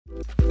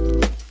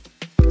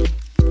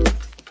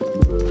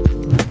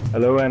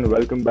Hello and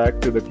welcome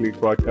back to the Click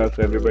Podcast,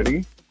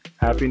 everybody.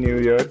 Happy New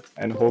Year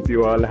and hope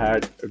you all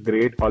had a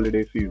great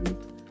holiday season.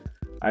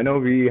 I know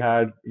we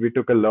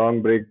took a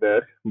long break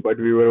there, but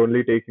we were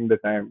only taking the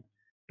time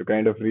to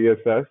kind of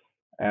reassess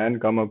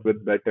and come up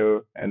with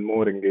better and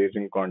more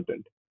engaging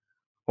content.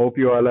 Hope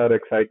you all are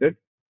excited.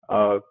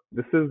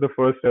 This is the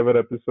first ever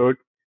episode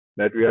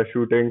that we are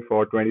shooting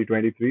for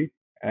 2023,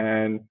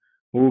 and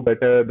who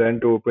better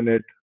than to open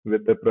it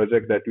with the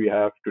project that we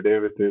have today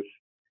with this.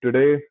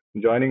 Today,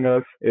 joining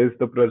us is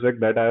the project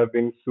that I have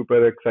been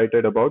super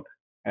excited about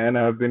and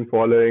I have been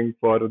following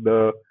for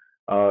the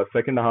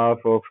second half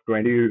of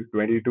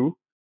 2022.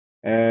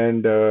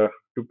 And to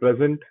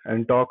present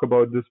and talk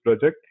about this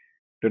project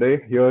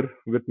today, here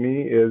with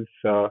me is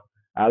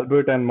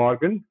Albert and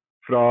Morgan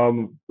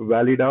from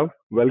ValleyDAO.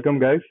 Welcome,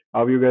 guys.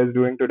 How are you guys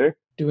doing today?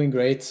 Doing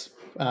great.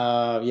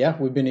 Yeah,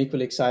 we've been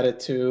equally excited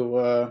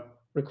to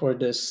record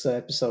this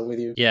episode with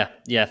you.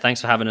 Yeah.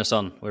 Thanks for having us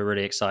on. We're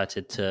really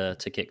excited to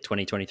kick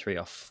 2023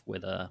 off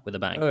with a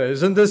bang.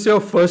 Isn't this your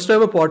first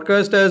ever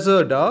podcast as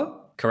a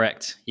DAO?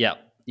 Correct. Yeah.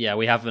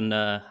 We haven't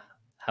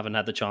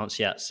had the chance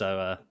yet,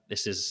 so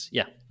this is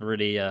a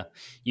really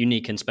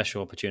unique and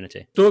special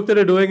opportunity. Stoked that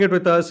you're doing it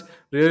with us.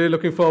 Really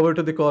looking forward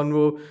to the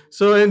convo.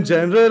 So in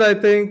general, I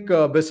think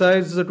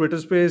besides the Twitter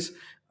space,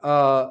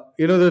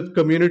 the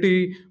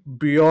community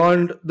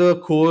beyond the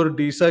core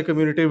DeSci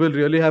community will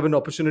really have an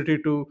opportunity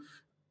to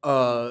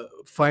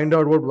find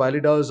out what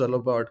ValleyDAO is all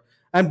about.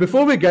 And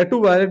before we get to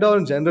ValleyDAO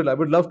in general, I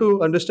would love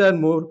to understand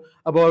more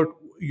about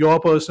your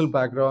personal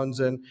backgrounds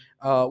and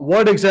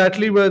what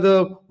exactly were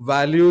the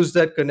values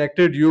that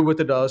connected you with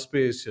the DAO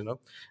space.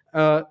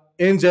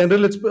 In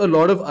general, it's a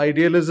lot of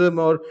idealism,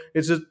 or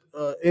it's just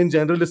in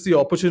general, it's the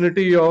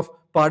opportunity of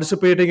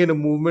participating in a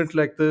movement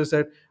like this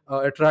that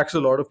attracts a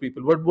lot of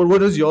people.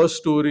 What is your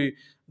story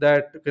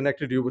that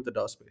connected you with the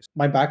DAO space?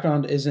 My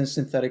background is in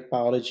synthetic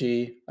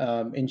biology,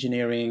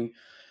 engineering.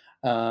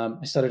 I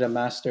studied a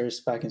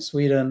master's back in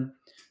Sweden,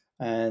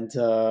 and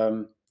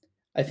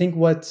I think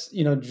what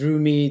drew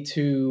me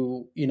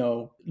to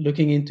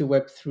looking into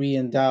Web3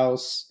 and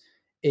DAOs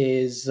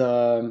is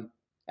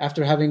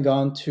after having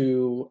gone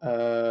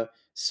to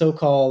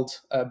so-called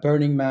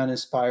Burning Man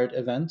inspired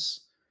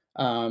events.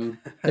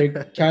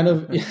 They're kind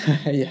of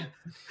yeah,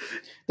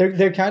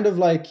 they're kind of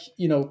like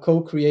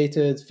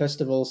co-created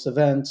festivals,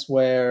 events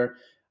where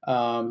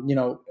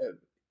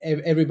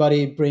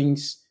everybody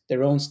brings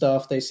their own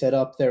stuff. They set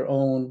up their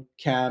own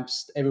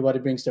camps. Everybody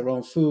brings their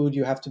own food.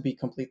 You have to be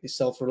completely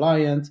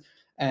self-reliant.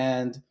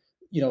 And,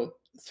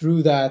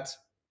 through that,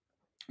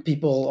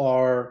 people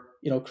are,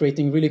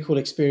 creating really cool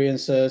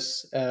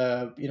experiences,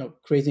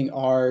 creating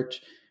art,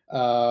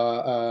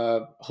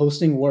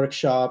 hosting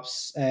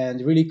workshops, and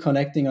really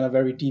connecting on a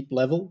very deep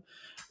level.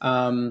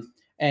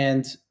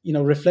 And,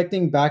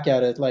 reflecting back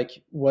at it, like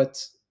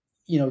what,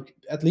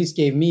 at least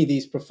gave me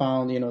these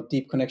profound,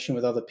 deep connection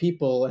with other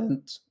people.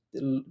 And,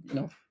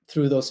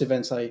 through those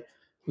events, I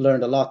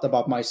learned a lot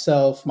about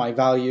myself, my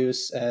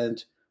values,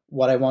 and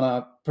what I want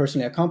to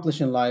personally accomplish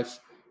in life.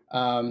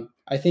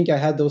 I think I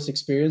had those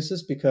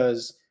experiences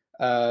because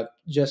due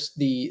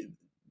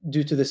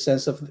to the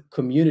sense of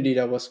community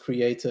that was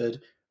created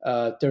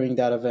during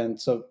that event.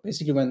 So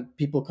basically, when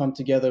people come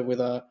together with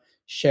a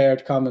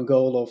shared common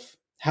goal of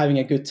having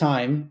a good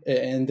time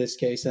in this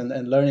case,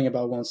 and learning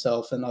about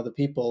oneself and other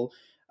people,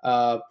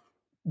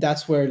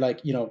 that's where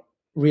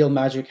real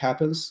magic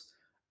happens.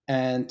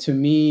 And to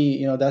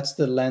me, that's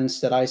the lens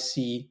that I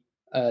see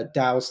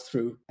DAOs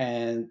through,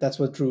 and that's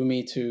what drew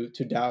me to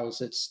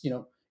DAOs. It's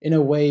in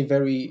a way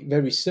very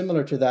very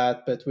similar to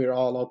that, but we're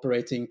all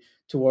operating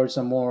towards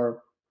a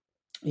more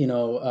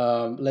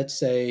let's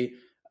say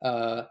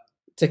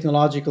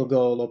technological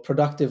goal or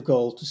productive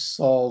goal to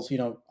solve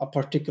a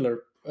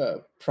particular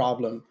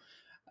problem,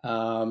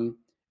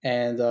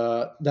 and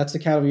that's the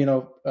kind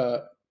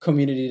of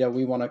community that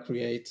we want to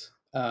create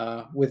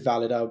with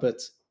ValleyDAO, but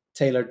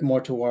tailored more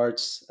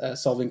towards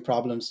solving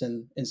problems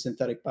in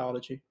synthetic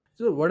biology.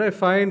 So what I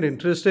find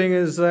interesting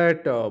is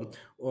that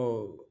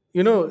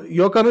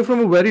you're coming from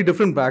a very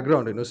different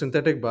background,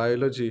 synthetic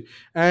biology,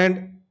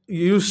 and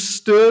you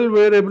still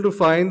were able to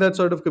find that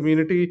sort of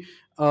community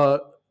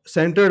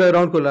centered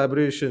around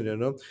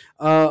collaboration.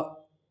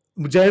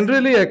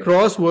 Generally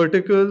across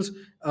verticals,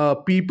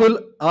 people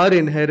are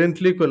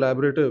inherently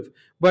collaborative,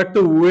 but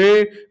the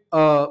way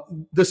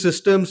the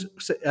systems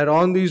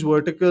around these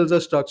verticals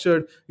are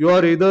structured, you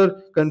are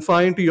either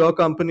confined to your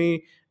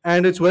company,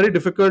 and it's very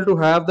difficult to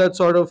have that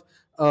sort of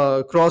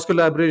cross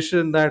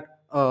collaboration that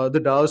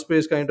the DAO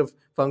space kind of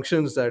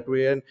functions that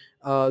way. And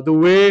the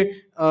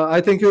way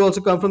I think you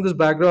also come from this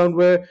background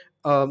where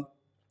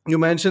you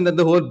mentioned that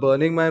the whole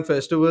Burning Man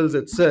festivals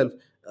itself,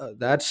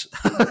 that's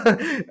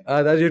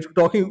that you're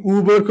talking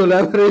Uber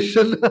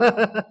collaboration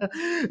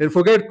and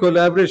forget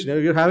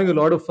collaboration. You're having a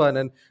lot of fun,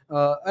 and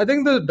I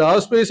think the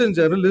DAO space in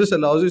general just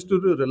allows us to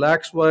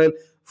relax while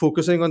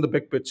focusing on the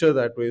big picture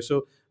that way.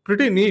 So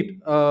pretty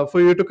neat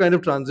for you to kind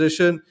of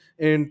transition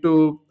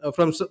into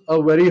from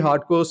a very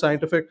hardcore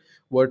scientific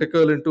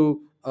vertical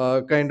into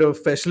kind of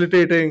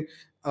facilitating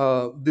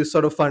this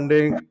sort of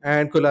funding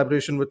and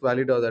collaboration with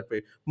ValleyDAO that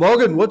way.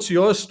 Morgan, what's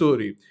your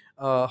story?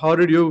 How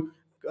did you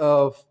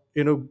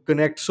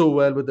connect so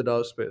well with the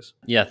DAO space?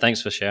 Yeah,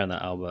 thanks for sharing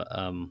that, Albert.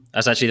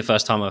 That's actually the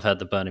first time I've heard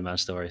the Burning Man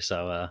story.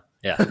 So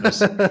yeah, it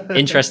was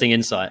interesting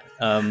insight.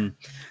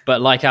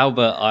 But like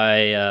Albert,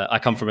 I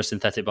come from a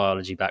synthetic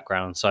biology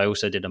background, so I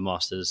also did a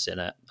master's in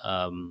it,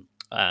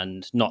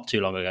 and not too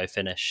long ago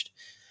finished.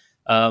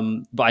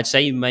 But I'd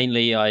say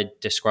mainly I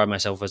describe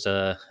myself as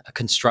a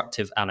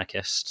constructive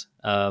anarchist.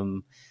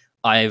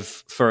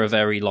 I've, for a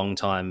very long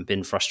time,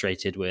 been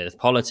frustrated with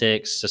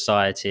politics,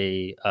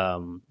 society,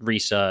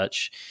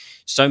 research,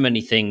 so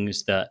many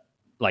things that,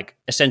 like,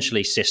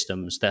 essentially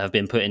systems that have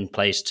been put in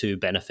place to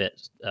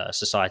benefit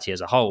society as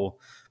a whole,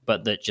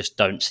 but that just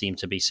don't seem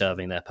to be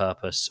serving their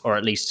purpose, or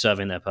at least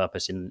serving their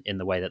purpose in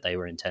the way that they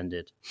were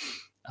intended.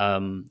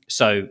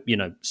 So,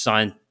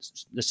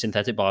 science, the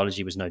synthetic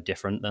biology was no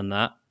different than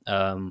that.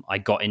 I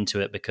got into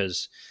it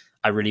because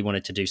I really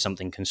wanted to do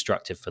something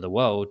constructive for the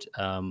world,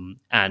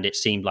 and it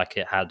seemed like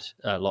it had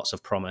lots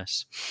of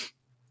promise,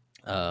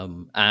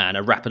 and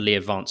a rapidly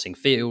advancing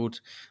field,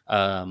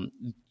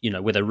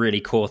 with a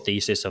really core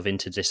thesis of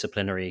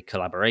interdisciplinary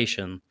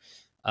collaboration.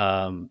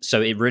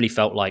 So it really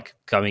felt like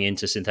going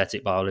into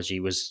synthetic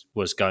biology was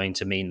going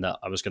to mean that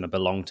I was going to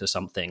belong to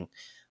something.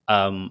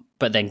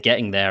 But then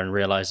getting there and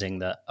realizing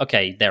that,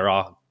 okay, there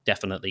are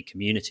definitely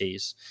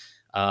communities,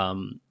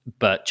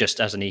 but just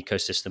as an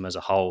ecosystem as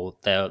a whole,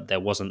 there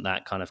wasn't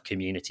that kind of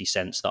community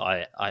sense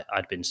that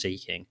I'd been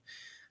seeking.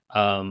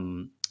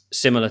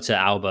 Similar to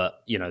Albert,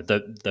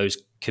 those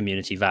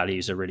community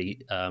values are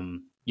really,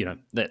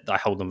 that I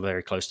hold them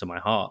very close to my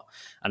heart.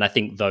 And I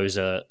think those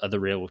are the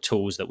real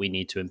tools that we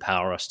need to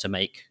empower us to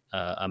make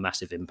a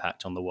massive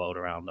impact on the world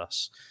around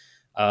us.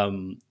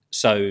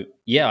 So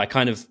yeah, I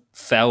kind of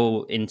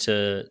fell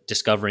into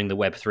discovering the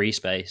Web3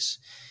 space,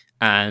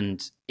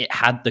 and it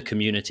had the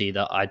community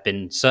that I'd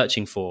been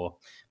searching for,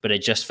 but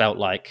it just felt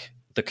like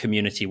the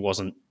community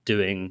wasn't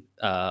doing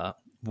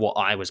what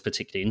I was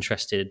particularly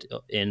interested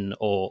in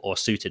or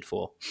suited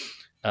for.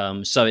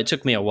 So it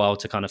took me a while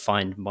to kind of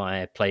find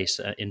my place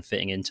in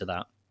fitting into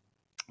that.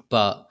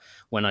 But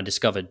when I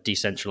discovered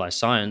decentralized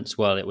science,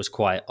 well, it was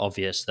quite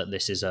obvious that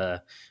this is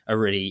a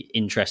really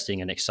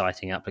interesting and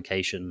exciting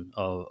application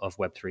of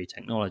Web3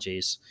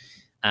 technologies.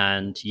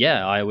 And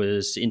yeah, I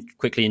was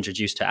quickly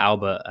introduced to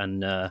Albert,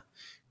 and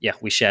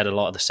we shared a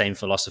lot of the same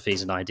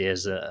philosophies and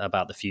ideas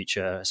about the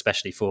future,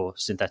 especially for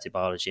synthetic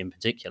biology in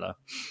particular.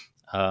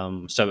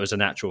 So it was a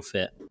natural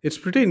fit. It's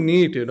pretty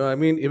neat, I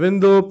mean, even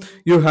though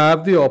you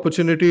have the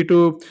opportunity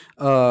to,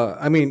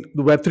 the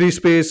Web3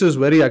 space is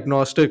very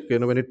agnostic,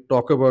 when you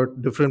talk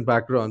about different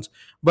backgrounds.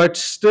 But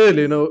still,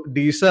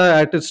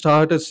 DSA at its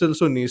start is still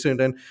so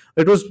nascent. And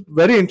it was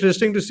very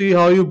interesting to see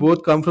how you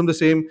both come from the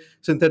same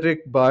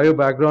synthetic bio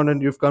background and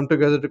you've come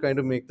together to kind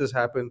of make this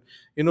happen,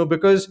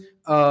 because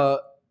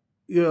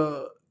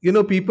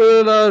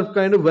people are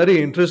kind of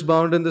very interest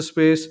bound in the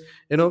space.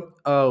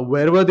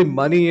 Wherever the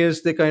money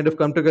is, they kind of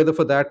come together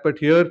for that. But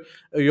here,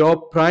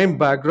 your prime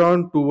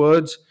background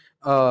towards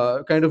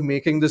kind of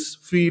making this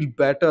feel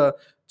better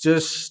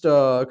just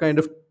kind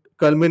of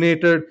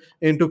culminated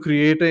into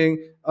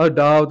creating a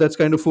DAO that's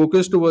kind of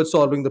focused towards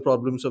solving the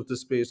problems of the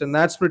space. And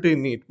that's pretty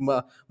neat.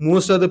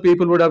 Most other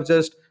people would have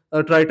just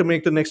tried to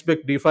make the next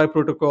big DeFi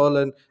protocol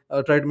and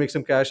try to make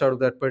some cash out of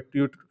that. But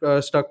you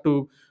stuck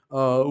to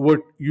what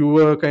you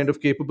were kind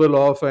of capable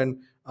of, and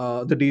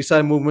the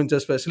DeSci movement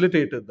just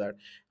facilitated that.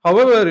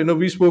 However,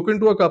 we've spoken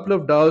to a couple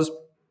of DAOs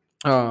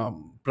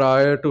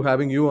prior to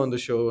having you on the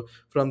show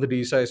from the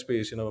DeSci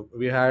space.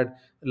 We had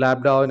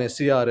LabDAO and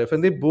SCRF,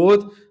 and they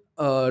both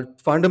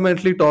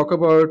fundamentally talk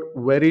about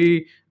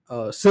very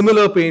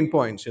similar pain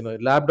points.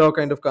 LabDAO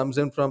kind of comes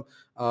in from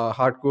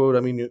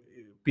hardcore,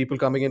 people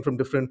coming in from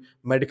different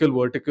medical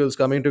verticals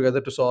coming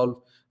together to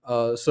solve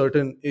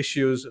certain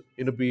issues,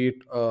 be it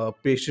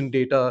patient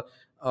data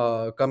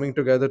coming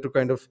together to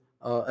kind of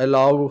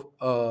allow,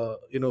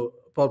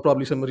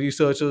 probably some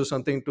researchers or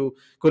something to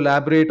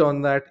collaborate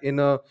on that in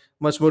a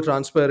much more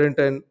transparent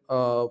and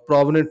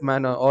provenant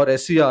manner. Or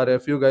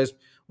SCRF, you guys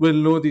will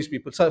know these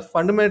people. So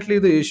fundamentally,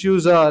 the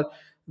issues are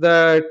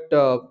that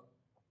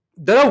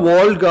there are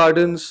walled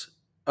gardens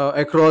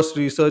across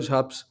research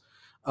hubs,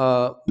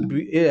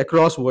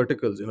 across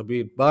verticals,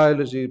 be it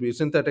biology, be it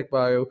synthetic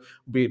bio,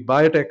 be it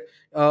biotech,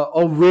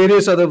 or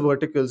various other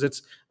verticals.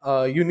 It's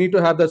you need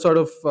to have that sort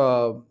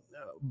of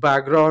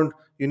background.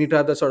 You need to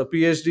have that sort of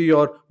PhD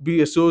or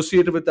be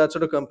associated with that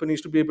sort of companies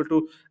to be able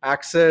to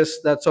access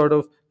that sort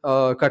of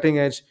cutting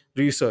edge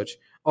research.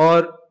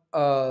 Or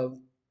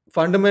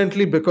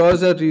fundamentally,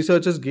 because that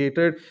research is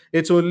gated,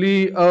 it's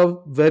only a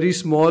very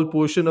small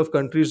portion of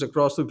countries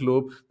across the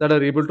globe that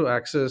are able to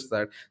access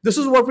that. This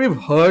is what we've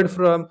heard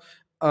from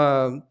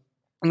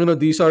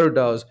these sort of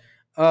DAOs.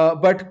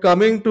 But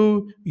coming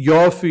to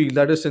your field,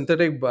 that is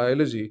synthetic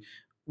biology,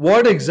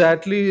 what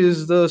exactly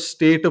is the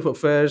state of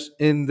affairs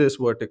in this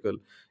vertical?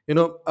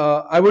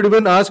 I would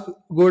even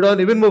go down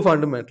even more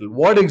fundamental.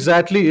 What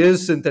exactly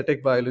is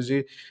synthetic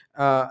biology,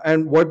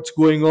 and what's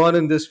going on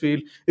in this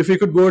field. If we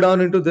could go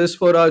down into this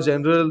for our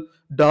general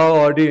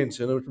DAO audience,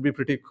 it would be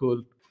pretty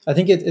cool. I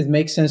think it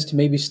makes sense to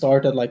maybe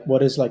start at like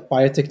what is like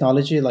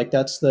biotechnology. Like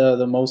that's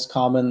the most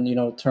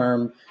common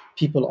term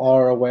people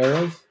are aware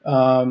of.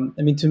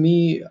 I mean, to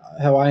me,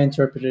 how I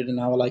interpret it and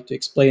how I like to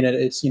explain it,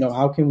 it's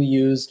how can we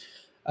use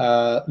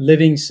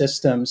living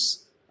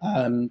systems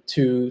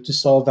to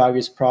solve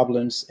various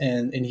problems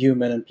in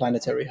human and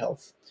planetary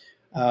health.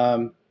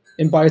 Um,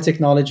 in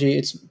biotechnology,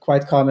 it's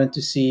quite common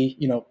to see,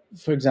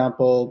 for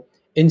example,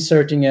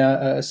 inserting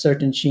a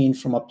certain gene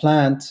from a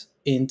plant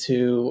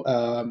into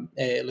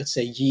let's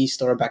say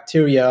yeast or a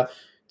bacteria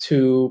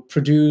to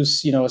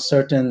produce a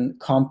certain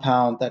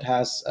compound that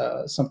has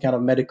some kind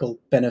of medical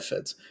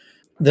benefit.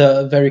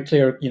 The very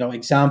clear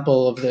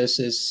example of this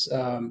is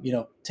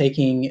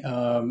taking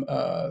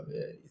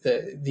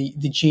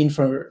the gene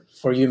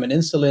for human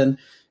insulin,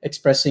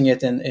 expressing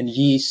it in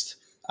yeast,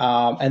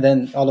 and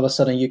then all of a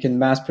sudden you can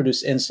mass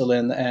produce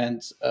insulin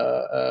and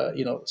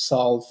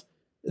solve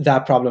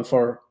that problem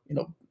for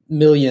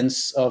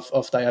millions of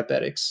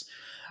diabetics.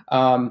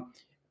 um,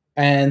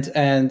 and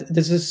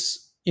this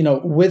is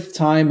with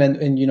time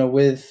and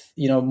with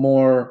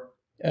more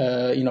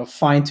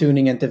fine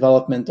tuning and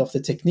development of the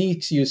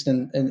techniques used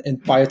in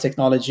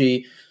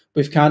biotechnology,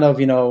 we've kind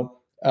of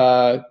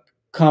uh,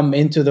 come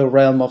into the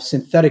realm of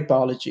synthetic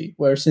biology,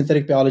 where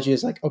synthetic biology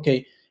is like,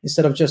 okay,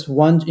 instead of just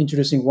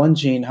introducing one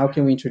gene, how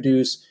can we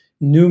introduce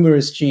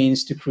numerous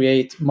genes to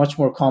create much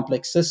more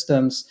complex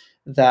systems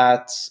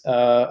that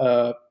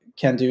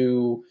can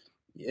do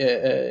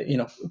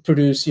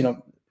produce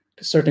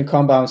certain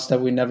compounds that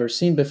we've never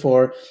seen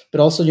before, but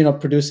also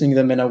producing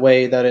them in a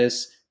way that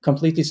is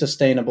completely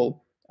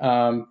sustainable.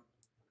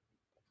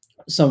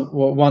 Some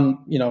one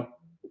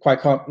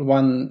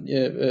one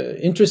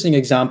interesting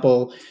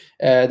example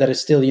that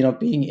is still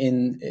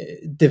being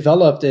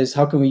developed is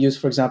how can we use,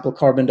 for example,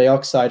 carbon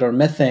dioxide or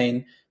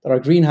methane that are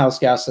greenhouse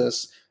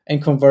gases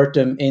and convert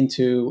them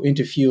into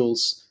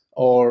fuels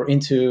or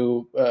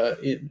into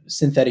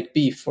synthetic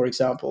beef, for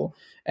example,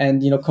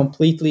 and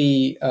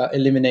completely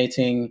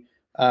eliminating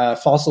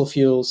fossil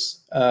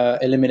fuels,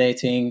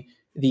 eliminating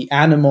the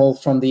animal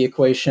from the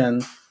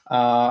equation,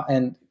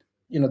 and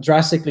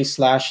drastically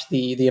slash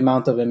the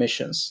amount of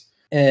emissions.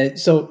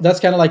 So that's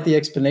kind of like the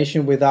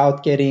explanation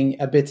without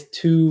getting a bit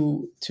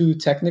too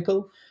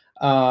technical.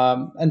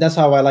 And that's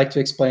how I like to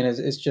explain it.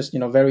 It's just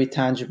very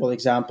tangible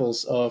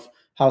examples of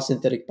how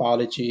synthetic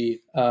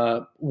biology,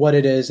 what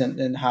it is,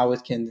 and how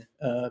it can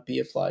be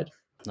applied.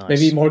 Nice.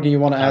 Maybe Morgan, you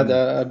want to add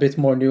a bit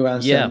more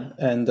nuance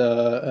and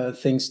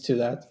things to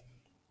that?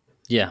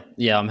 Yeah,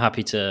 I'm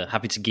happy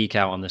to geek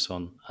out on this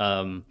one.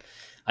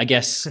 I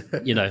guess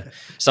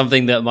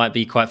something that might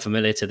be quite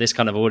familiar to this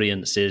kind of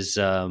audience is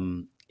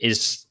we're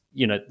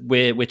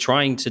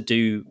trying to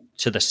do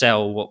to the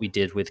cell what we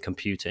did with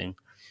computing,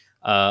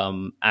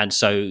 and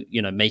so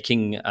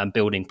making and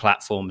building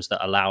platforms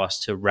that allow us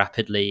to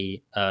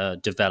rapidly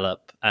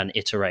develop and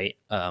iterate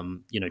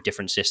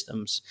different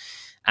systems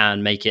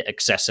and make it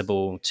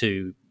accessible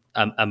to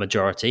a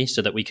majority,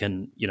 so that we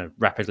can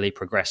rapidly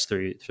progress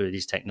through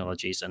these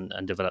technologies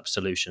and develop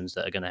solutions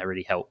that are going to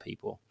really help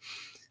people.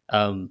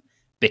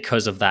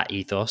 Because of that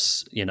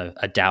ethos,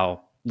 a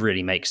DAO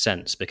really makes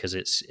sense, because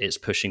it's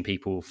pushing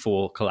people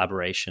for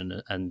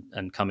collaboration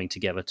and coming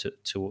together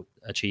to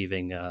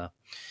achieving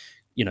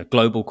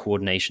global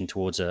coordination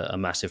towards a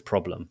massive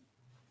problem.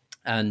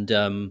 And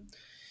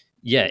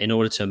in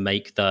order to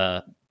make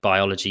the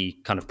biology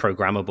kind of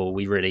programmable,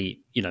 we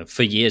really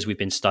for years we've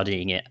been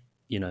studying it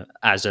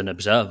as an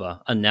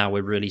observer, and now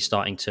we're really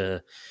starting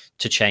to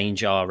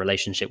change our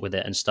relationship with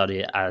it and study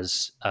it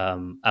as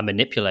a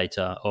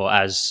manipulator, or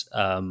as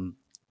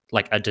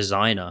like a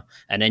designer,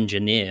 an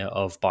engineer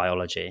of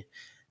biology.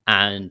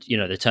 And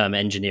the term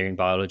engineering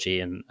biology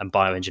and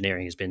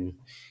bioengineering has been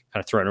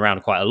kind of thrown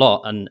around quite a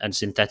lot, and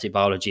synthetic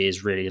biology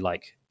is really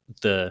like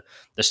the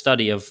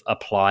study of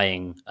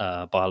applying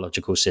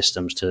biological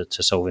systems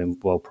to solving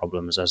world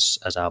problems, as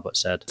Albert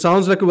said.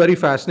 Sounds like a very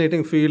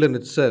fascinating field in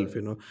itself,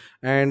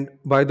 and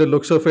by the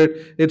looks of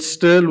it, it's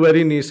still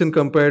very nascent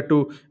compared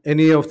to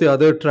any of the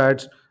other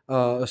trads,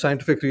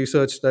 scientific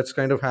research that's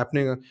kind of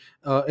happening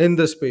in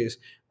this space.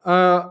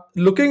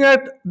 Looking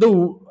at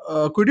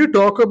could you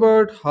talk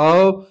about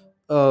how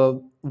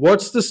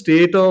what's the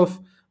state of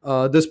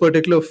this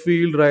particular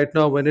field right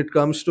now when it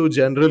comes to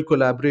general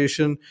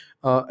collaboration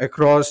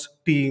across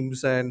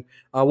teams, and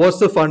what's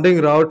the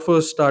funding route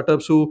for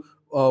startups who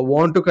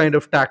want to kind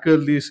of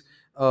tackle these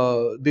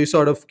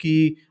sort of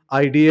key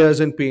ideas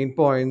and pain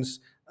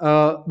points?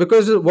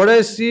 Because what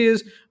I see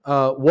is,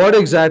 what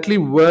exactly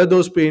were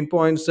those pain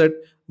points that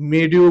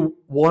made you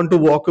want to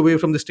walk away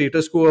from the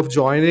status quo of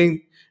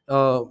joining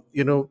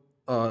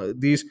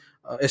these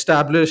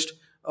established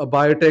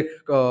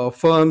biotech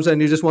firms,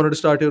 and you just wanted to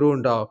start your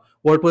own DAO?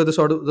 What were the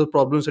sort of the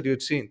problems that you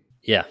had seen?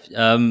 Yeah.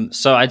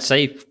 So I'd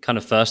say kind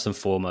of first and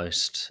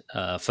foremost,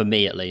 for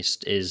me at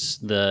least, is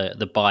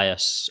the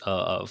bias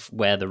of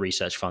where the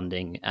research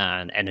funding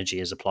and energy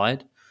is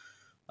applied.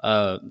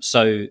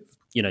 So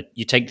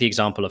you take the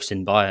example of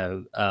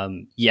synbio.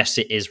 Yes,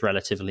 it is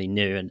relatively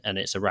new and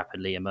it's a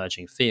rapidly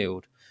emerging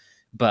field,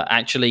 but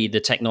actually the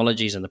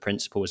technologies and the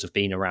principles have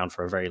been around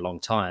for a very long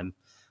time.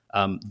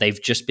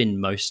 They've just been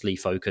mostly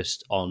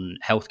focused on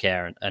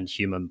healthcare and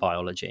human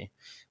biology,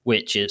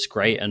 which is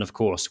great. And of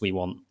course, we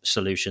want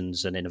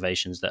solutions and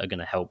innovations that are going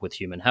to help with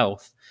human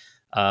health.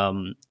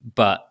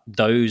 But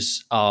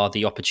those are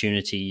the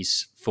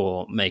opportunities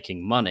for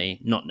making money,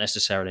 not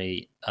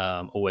necessarily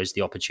always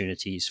the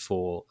opportunities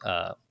for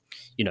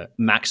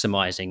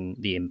maximizing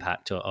the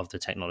impact of the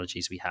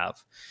technologies we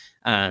have.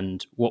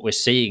 And what we're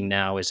seeing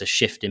now is a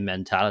shift in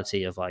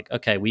mentality of like,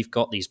 okay, we've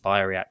got these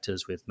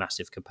bioreactors with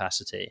massive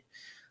capacity,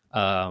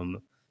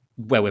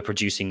 where we're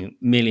producing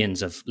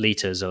millions of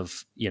liters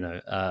of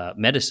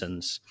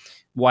medicines.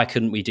 Why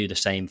couldn't we do the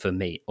same for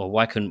meat, or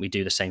why couldn't we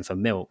do the same for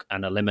milk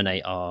and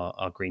eliminate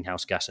our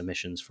greenhouse gas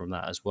emissions from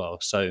that as well?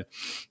 So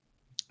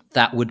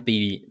that would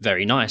be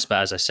very nice,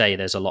 but as I say,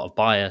 there's a lot of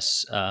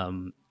bias,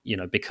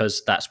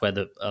 because that's where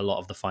a lot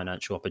of the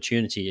financial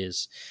opportunity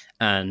is,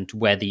 and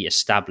where the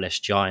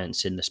established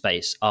giants in the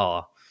space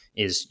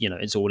is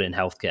it's all in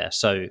healthcare.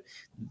 So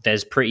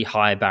there's pretty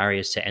high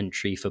barriers to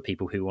entry for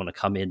people who want to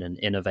come in and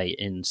innovate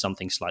in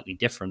something slightly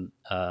different.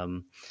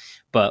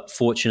 But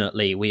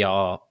fortunately, we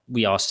are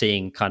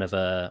seeing kind of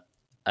a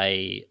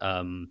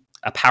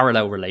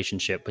parallel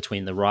relationship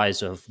between the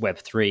rise of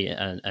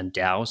Web3 and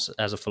DAOs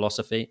as a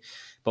philosophy,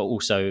 but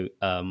also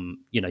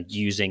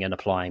using and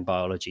applying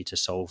biology to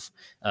solve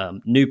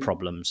new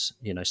problems,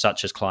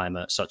 such as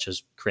climate, such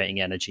as creating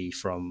energy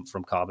from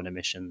carbon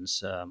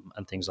emissions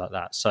and things like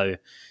that. So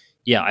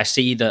yeah, I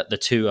see that the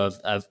two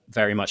are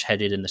very much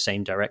headed in the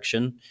same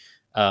direction.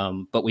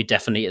 But we're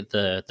definitely at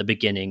the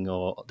beginning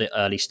or the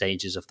early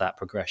stages of that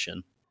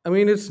progression. I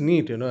mean, it's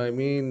neat,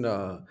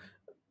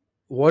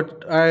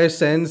 what I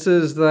sense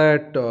is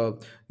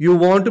that you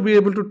want to be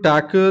able to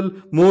tackle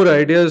more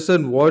ideas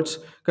than what's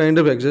kind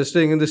of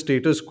existing in the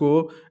status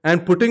quo,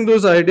 and putting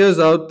those ideas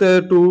out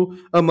there to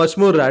a much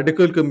more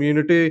radical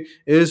community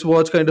is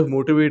what's kind of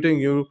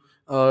motivating you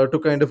to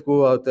kind of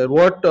go out there.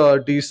 What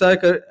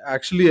DSAC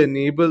actually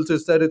enables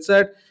is that it's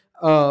at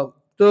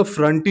the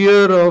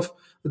frontier of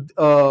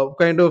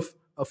kind of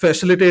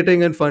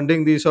facilitating and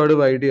funding these sort of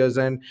ideas,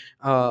 and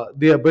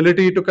the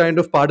ability to kind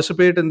of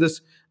participate in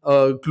this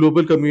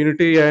global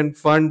community and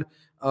fund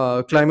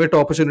climate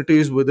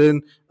opportunities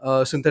within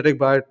synthetic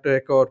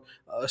biotech or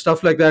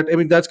stuff like that. I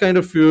mean, that's kind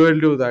of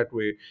fueled you that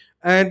way.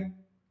 And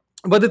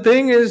but the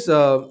thing is,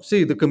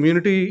 see, the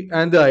community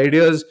and the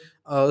ideas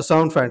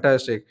sound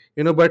fantastic,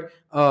 but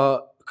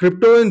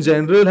crypto in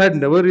general had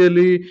never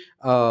really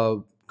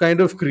kind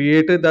of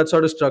created that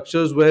sort of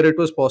structures where it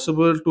was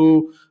possible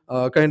to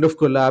kind of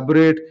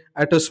collaborate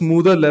at a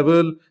smoother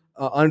level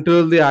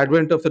until the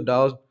advent of the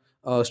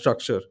DAO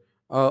structure.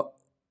 Uh,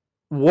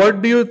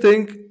 what do you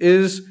think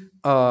is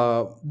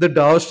the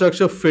DAO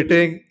structure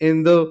fitting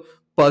in the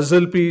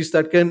puzzle piece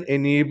that can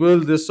enable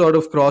this sort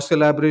of cross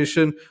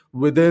collaboration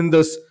within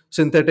this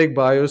synthetic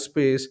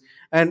biospace?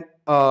 And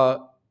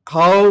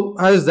how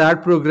has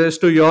that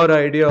progressed to your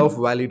idea of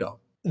ValleyDAO?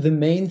 The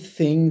main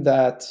thing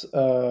that,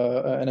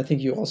 and I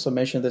think you also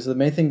mentioned this, the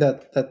main thing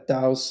that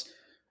DAOs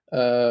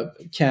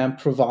can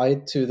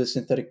provide to the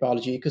synthetic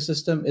biology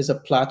ecosystem is a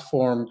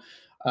platform,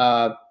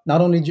 not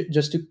only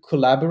just to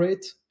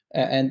collaborate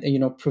and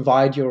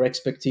provide your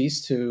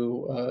expertise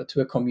to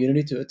a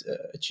community to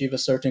achieve a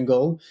certain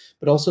goal,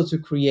 but also to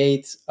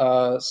create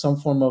some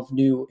form of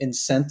new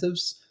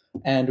incentives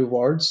and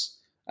rewards.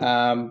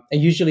 And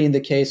usually in the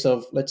case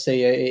of, let's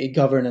say, a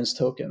governance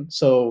token.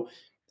 So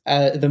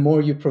the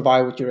more you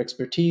provide with your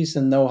expertise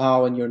and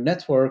know-how and your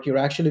network, you're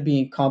actually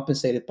being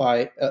compensated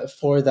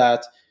for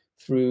that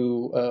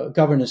through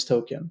governance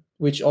token,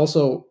 which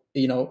also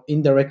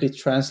indirectly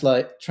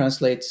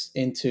translates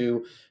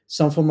into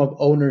some form of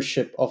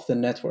ownership of the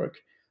network,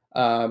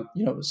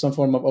 some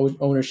form of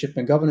ownership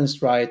and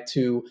governance right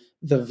to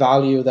the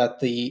value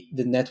that the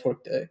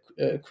network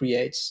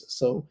creates.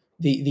 So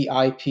the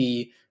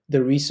IP,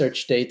 the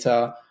research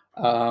data,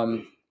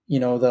 if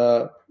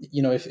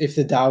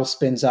the DAO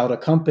spins out a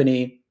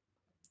company,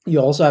 you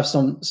also have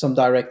some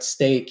direct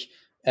stake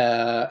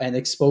and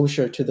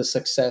exposure to the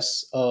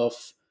success of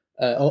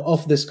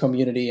this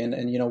community and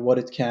what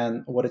it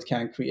can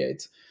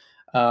create.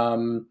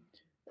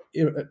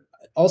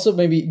 Also,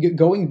 maybe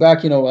going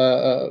back,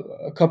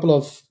 a couple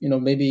of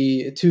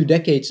maybe 2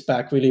 decades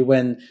back, really,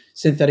 when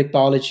synthetic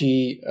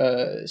biology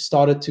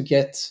started to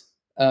get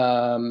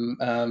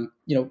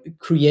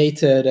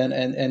created,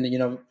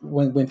 and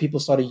when people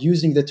started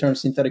using the term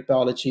synthetic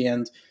biology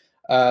and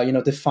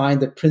define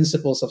the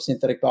principles of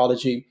synthetic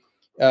biology.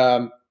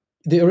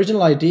 The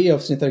original idea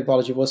of synthetic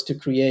biology was to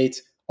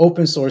create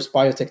open source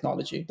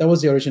biotechnology. That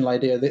was the original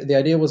idea. The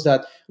idea was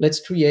that let's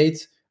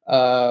create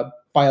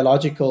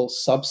biological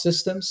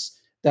subsystems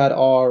that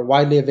are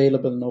widely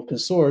available in open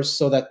source,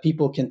 so that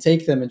people can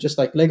take them and, just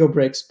like Lego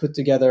bricks, put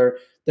together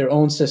their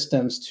own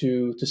systems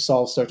to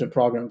solve certain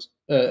problems.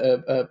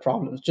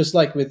 Just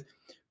like with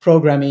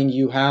programming,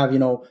 you have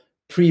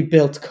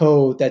pre-built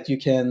code that you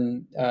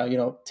can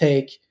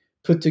take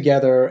put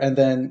together, and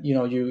then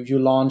you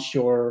launch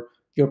your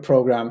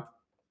program.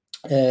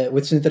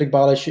 With synthetic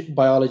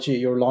biology,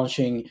 you're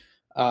launching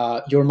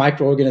your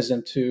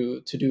microorganism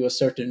to do a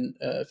certain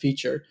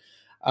feature.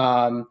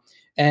 And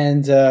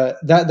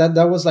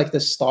that was like the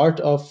start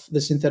of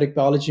the synthetic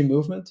biology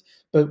movement.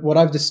 But what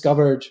I've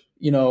discovered,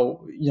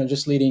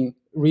 just reading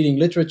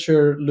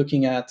literature,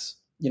 looking at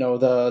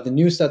the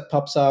news that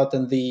pops out,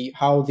 and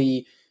how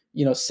the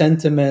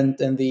sentiment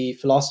and the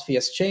philosophy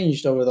has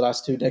changed over the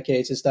last 2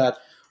 decades, is that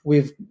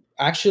we've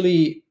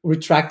actually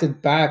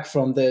retracted back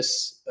from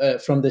this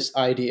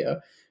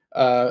idea.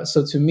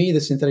 So to me,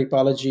 the synthetic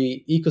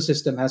biology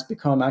ecosystem has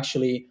become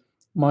actually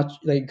much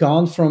like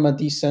gone from a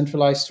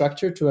decentralized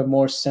structure to a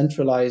more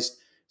centralized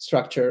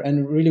structure.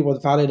 And really,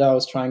 what ValleyDAO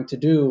is trying to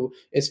do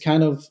is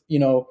kind of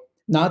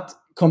not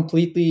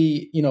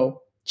completely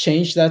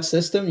change that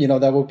system.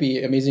 That would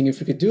be amazing if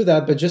we could do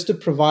that, but just to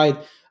provide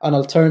an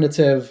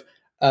alternative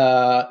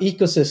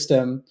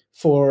ecosystem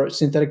for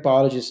synthetic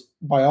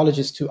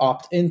biologists to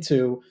opt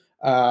into,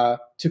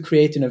 to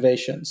create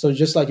innovation. So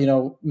just like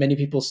many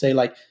people say,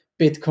 like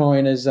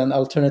Bitcoin is an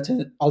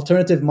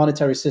alternative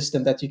monetary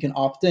system that you can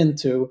opt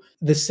into.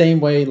 The same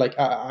way, like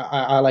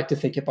I like to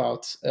think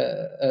about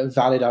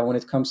ValleyDAO when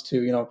it comes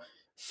to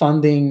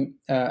funding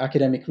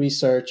academic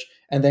research,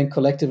 and then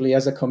collectively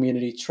as a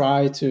community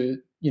try to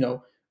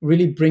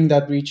really bring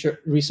that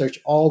research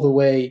all the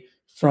way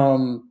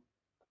from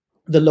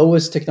the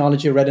lowest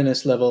technology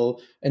readiness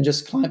level, and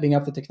just climbing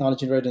up the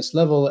technology readiness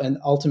level, and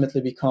ultimately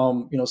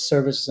become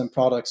services and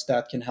products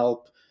that can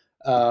help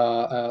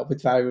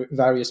with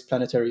various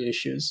planetary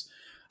issues.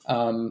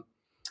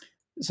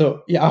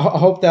 So yeah, I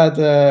hope that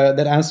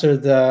that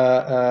answered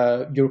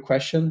your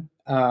question.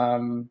 I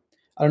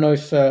don't know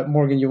if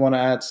Morgan, you want to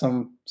add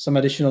some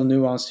additional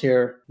nuance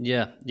here.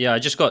 Yeah. I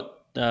just got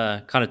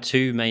kind of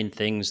two main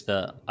things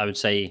that I would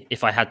say,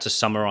 if I had to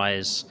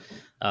summarize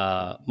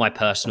my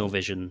personal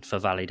vision for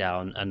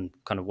ValleyDAO and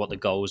kind of what the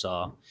goals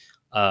are.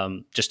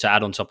 Just to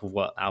add on top of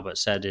what Albert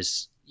said,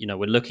 is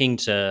we're looking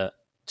to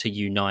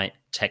unite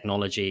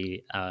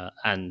technology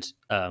and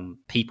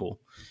people,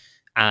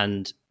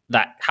 and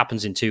that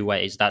happens in two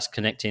ways. That's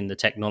connecting the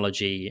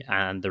technology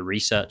and the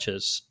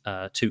researchers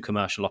to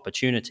commercial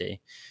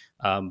opportunity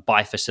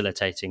by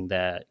facilitating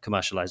their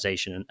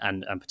commercialization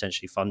and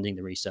potentially funding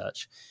the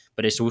research.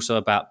 But it's also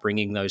about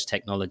bringing those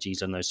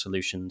technologies and those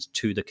solutions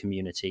to the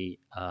community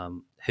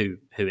who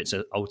it's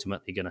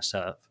ultimately going to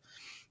serve.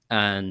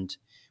 And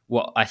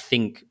what I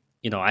think,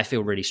 I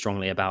feel really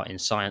strongly about in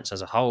science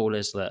as a whole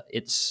is that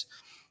it's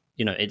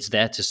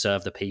there to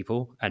serve the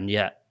people. And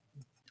yet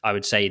I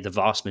would say the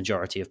vast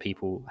majority of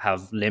people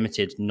have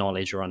limited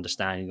knowledge or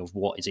understanding of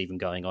what is even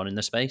going on in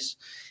the space.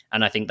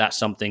 And I think that's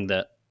something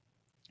that,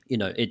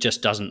 it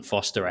just doesn't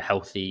foster a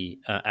healthy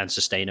and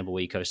sustainable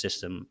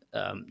ecosystem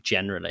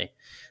generally,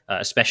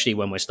 especially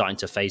when we're starting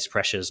to face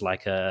pressures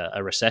like a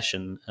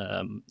recession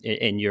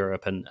in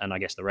Europe and I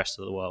guess the rest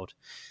of the world.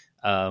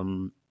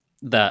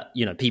 That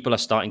people are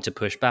starting to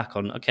push back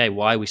on, okay,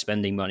 why are we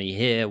spending money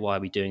here? Why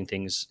are we doing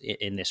things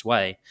in this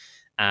way?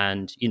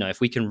 And if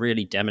we can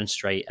really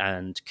demonstrate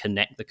and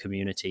connect the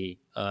community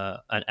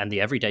and the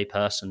everyday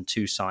person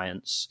to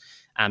science,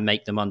 and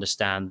make them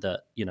understand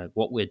that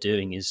what we're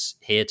doing is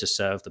here to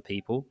serve the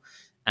people,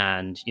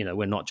 and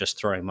we're not just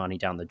throwing money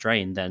down the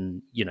drain,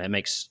 then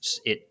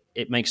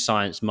it makes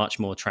science much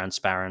more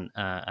transparent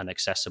and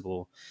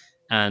accessible.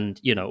 And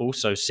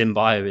also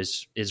synbio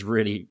is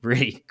really,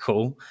 really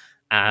cool.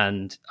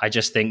 And I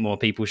just think more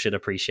people should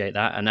appreciate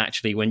that. And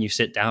actually, when you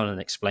sit down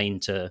and explain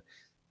to,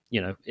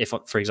 if,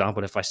 for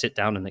example, if I sit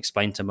down and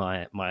explain to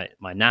my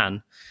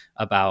nan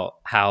about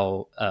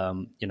how,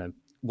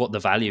 what the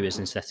value is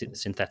in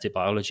synthetic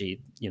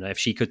biology, if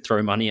she could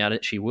throw money at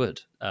it, she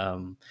would.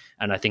 And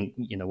I think,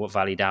 what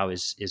ValleyDAO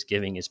is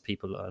giving is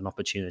people an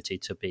opportunity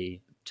to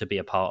be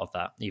a part of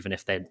that, even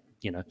if they're,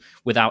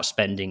 without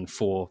spending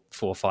 4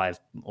 or 5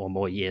 or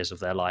more years of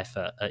their life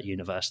at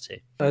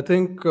university. I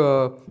think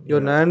your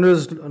nan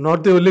is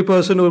not the only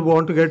person who would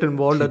want to get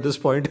involved at this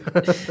point.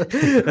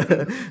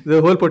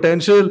 The whole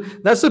potential,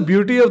 that's the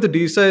beauty of the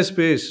DeSci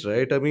space,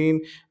 right? I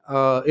mean,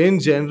 in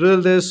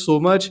general, there's so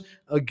much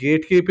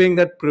gatekeeping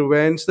that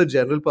prevents the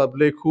general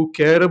public who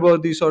care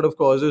about these sort of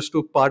causes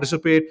to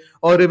participate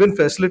or even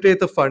facilitate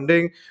the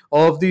funding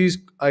of these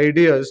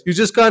ideas. You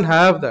just can't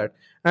have that.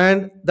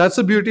 And that's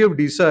the beauty of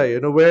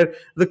DeSci, where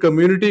the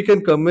community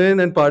can come in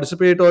and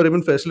participate or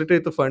even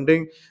facilitate the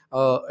funding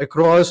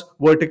across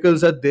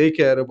verticals that they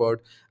care about.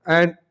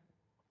 And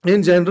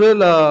in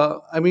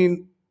general, I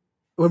mean,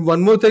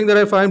 one more thing that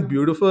I find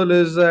beautiful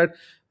is that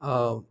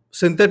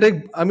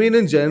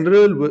in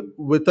general,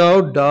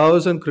 without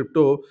DAOs and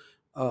crypto,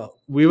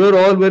 we were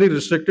all very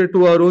restricted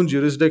to our own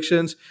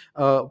jurisdictions,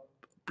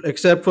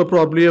 except for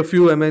probably a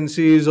few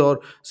MNCs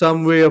or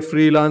some way of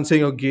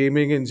freelancing or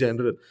gaming in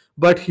general.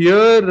 But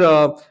here,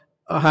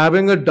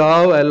 having a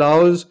DAO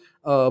allows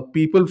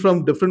people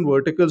from different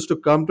verticals to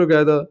come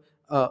together.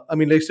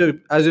 Like say,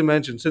 as you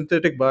mentioned,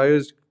 synthetic bio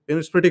is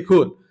it's pretty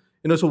cool.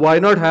 So why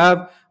not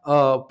have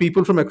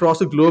people from across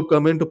the globe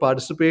come in to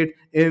participate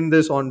in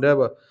this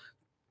endeavor?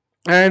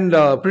 And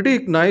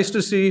pretty nice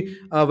to see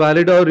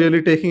ValleyDAO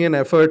really taking an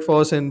effort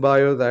for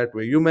synbio that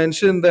way. You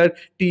mentioned that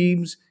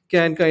teams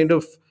can kind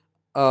of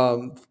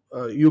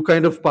you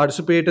kind of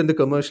participate in the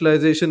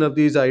commercialization of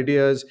these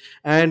ideas,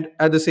 and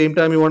at the same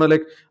time you want to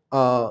like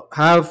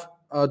have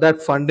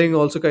that funding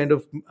also kind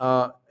of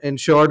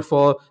ensured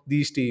for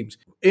these teams.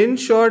 In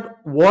short,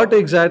 what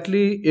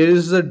exactly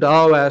is the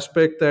DAO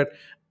aspect that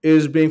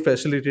is being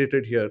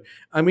facilitated here?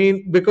 I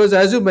mean, because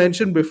as you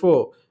mentioned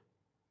before,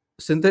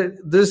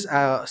 this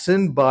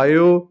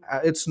synbio,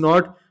 it's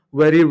not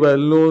very well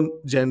known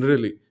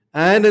generally,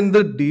 and in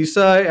the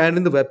DeSci and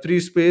in the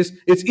Web3 space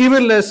it's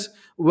even less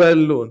well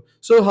known.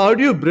 So how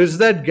do you bridge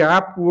that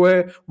gap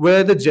where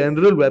the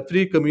general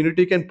Web3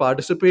 community can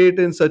participate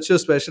in such a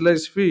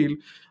specialized field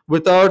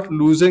without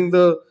losing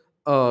the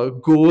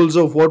goals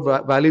of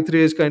what Valley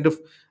 3 is kind of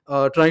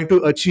trying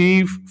to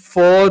achieve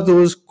for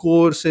those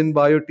core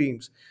synbio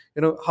teams?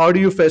 How do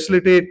you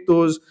facilitate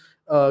those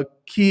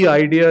key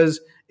ideas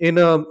in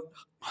a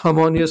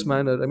harmonious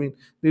manner? I mean,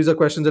 these are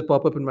questions that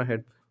pop up in my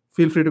head.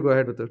 Feel free to go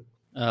ahead with it.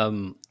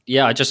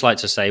 Yeah, I'd just like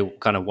to say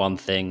kind of one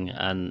thing,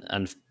 and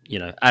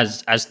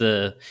as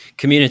the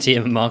community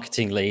and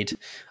marketing lead,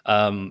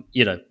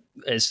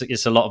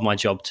 it's a lot of my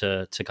job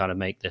to kind of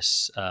make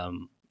this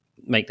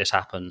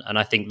happen. And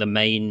I think the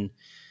main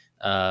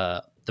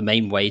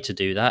way to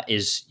do that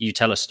is you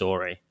tell a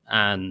story,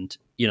 and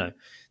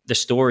the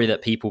story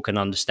that people can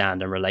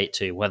understand and relate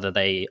to, whether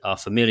they are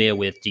familiar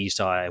with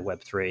DeSci,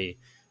 Web3,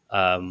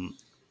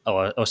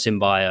 or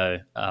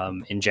Symbio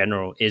in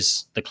general,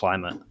 is the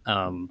climate.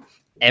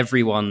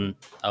 Everyone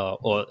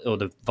or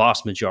the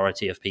vast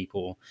majority of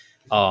people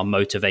are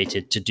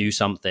motivated to do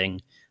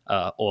something,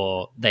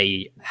 or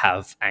they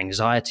have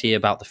anxiety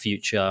about the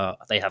future.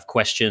 They have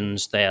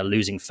questions. They are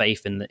losing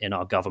faith in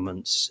our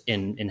governments,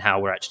 in how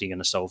we're actually going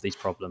to solve these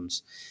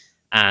problems.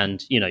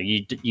 And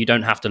you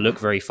don't have to look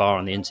very far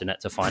on the internet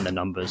to find the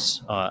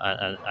numbers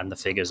and the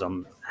figures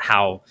on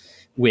how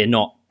we're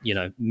not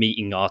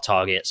meeting our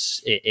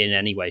targets in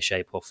any way,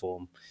 shape, or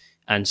form.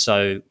 And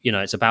so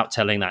it's about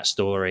telling that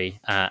story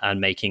and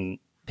making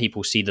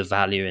people see the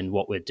value in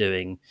what we're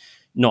doing,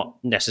 not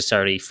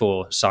necessarily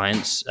for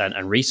science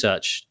and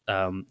research,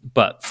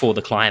 but for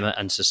the climate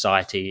and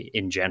society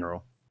in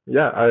general.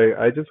 Yeah,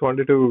 I just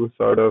wanted to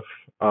sort of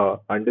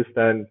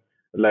understand,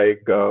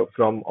 like,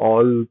 from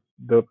all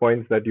the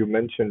points that you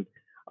mentioned,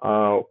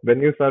 when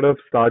you sort of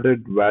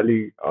started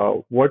Valley,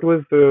 what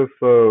was the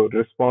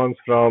response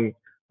from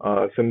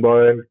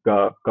Symbiote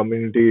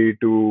community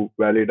to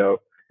ValleyDAO,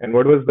 and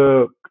what was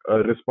the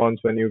response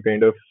when you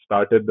kind of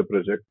started the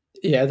project?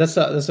 Yeah, that's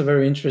a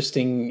very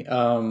interesting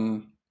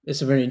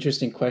it's a very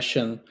interesting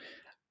question.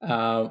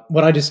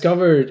 What I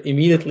discovered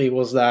immediately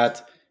was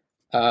that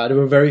there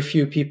were very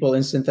few people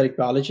in synthetic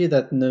biology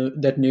that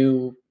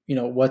knew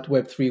what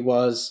Web3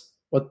 was,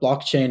 what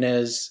blockchain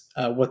is,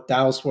 what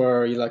DAOs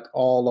were, like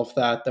all of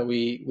that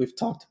we've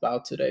talked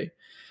about today.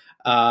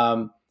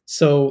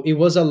 So it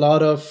was a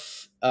lot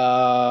of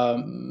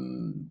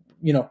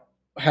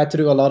had to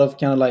do a lot of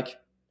kind of like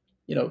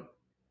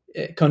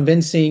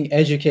convincing,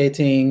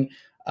 educating,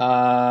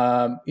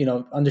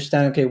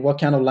 understand, okay, what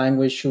kind of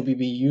language should we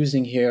be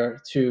using here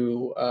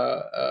to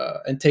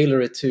and tailor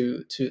it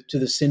to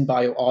the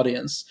synbio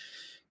audience.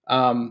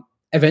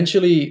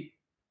 Eventually,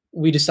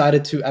 we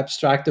decided to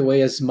abstract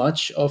away as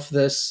much of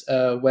this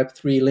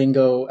Web3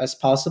 lingo as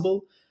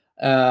possible,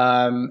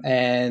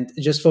 and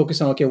just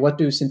focus on, okay, what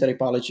do synthetic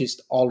biologists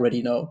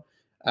already know,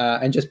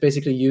 and just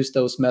basically use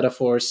those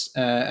metaphors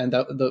and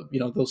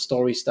those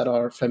stories that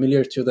are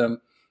familiar to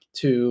them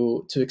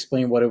to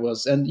explain what it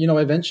was. And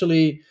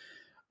eventually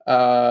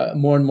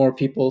more and more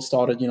people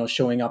started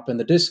showing up in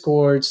the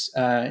discords,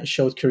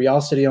 showed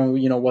curiosity on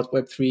what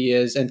Web3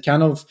 is, and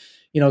kind of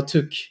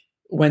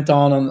went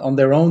on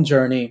their own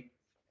journey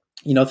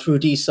through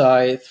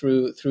DeSci,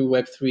 through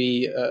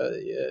Web3,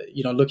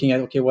 looking at,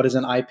 okay, what is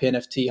an IP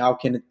NFT, how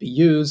can it be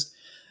used.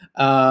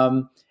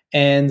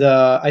 And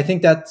I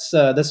think that's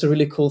a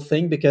really cool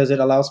thing, because it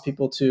allows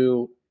people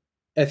to,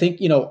 I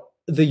think,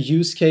 the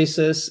use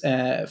cases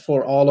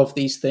for all of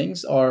these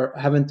things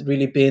haven't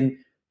really been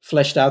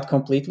fleshed out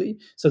completely.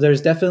 So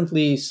there's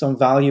definitely some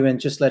value in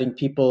just letting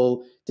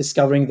people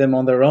discovering them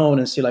on their own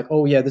and see, like,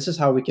 oh yeah, this is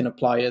how we can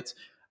apply it.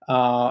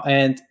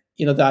 And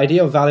the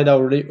idea of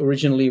ValleyDAO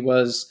originally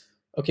was,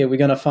 okay, we're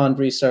going to fund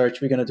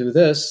research, we're going to do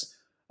this.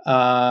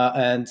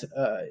 And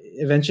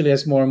eventually,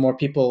 as more and more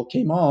people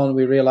came on,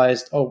 we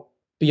realized, oh,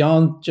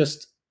 beyond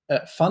just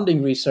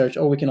funding research,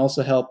 we can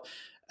also help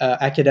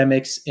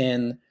academics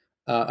in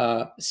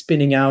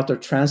spinning out or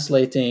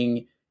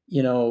translating,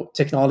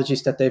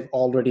 technologies that they've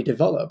already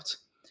developed.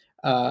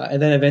 And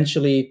then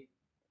eventually,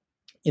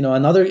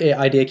 another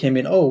idea came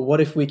in. Oh, what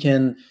if we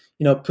can,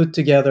 put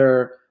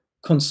together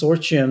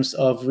consortiums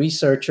of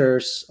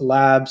researchers,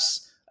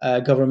 labs,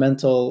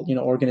 governmental,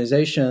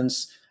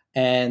 organizations,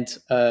 and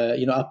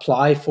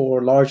apply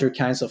for larger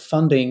kinds of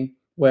funding,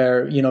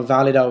 where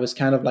ValleyDAO is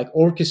kind of like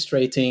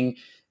orchestrating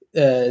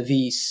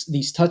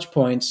these touch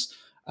points,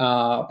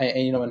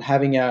 and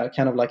having a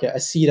kind of like a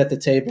seat at the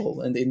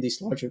table in these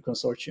larger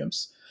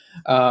consortiums.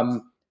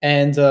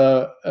 And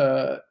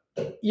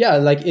yeah,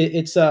 like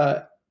it's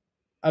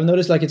I've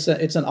noticed like it's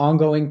an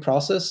ongoing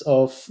process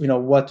of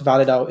what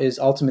ValleyDAO is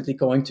ultimately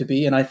going to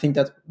be, and I think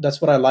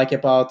that's what I like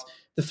about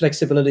the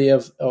flexibility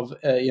of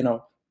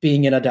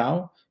being in a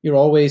DAO. You're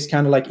always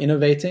kind of like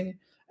innovating,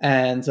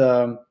 and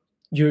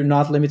you're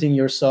not limiting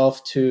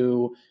yourself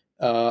to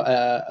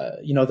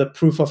the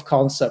proof of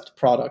concept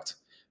product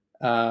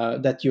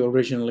that you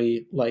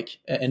originally like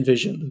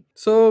envisioned.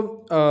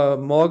 So,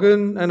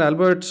 Morgan and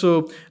Albert,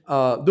 so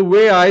the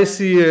way I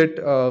see it,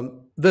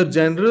 the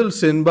general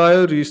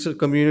synbio research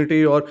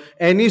community or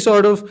any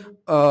sort of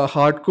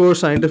hardcore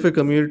scientific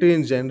community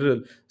in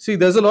general, see,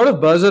 there's a lot of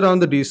buzz around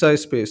the DeSci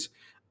space.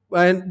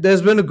 And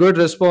there's been a good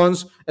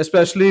response,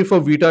 especially for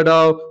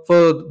VitaDAO,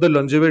 for the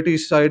longevity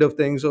side of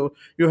things. So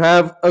you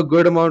have a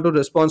good amount of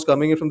response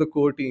coming in from the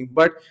core team.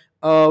 But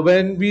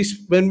when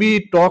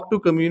we talk to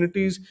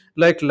communities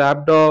like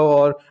LabDAO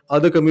or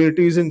other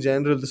communities in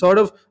general, the sort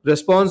of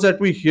response that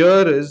we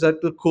hear is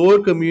that the core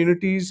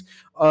communities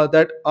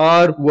that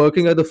are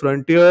working at the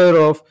frontier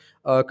of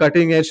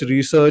cutting edge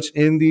research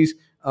in these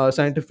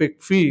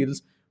scientific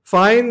fields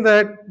find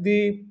that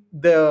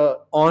the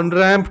on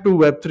ramp to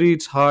Web3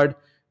 it's hard.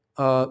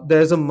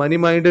 There's a money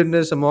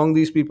mindedness among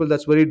these people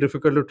that's very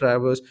difficult to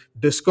traverse.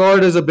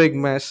 Discord is a big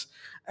mess,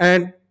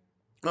 and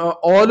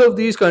all of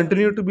these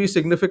continue to be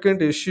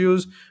significant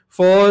issues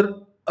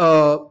for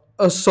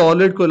a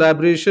solid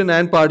collaboration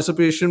and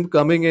participation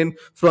coming in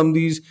from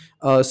these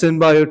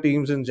synbio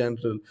teams in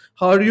general.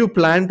 How do you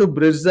plan to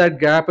bridge that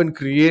gap and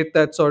create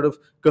that sort of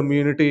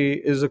community?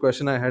 Is a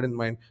question I had in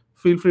mind.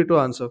 Feel free to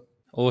answer.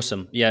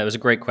 Awesome. Yeah, it was a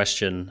great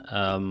question.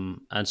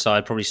 And so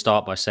I'd probably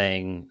start by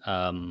saying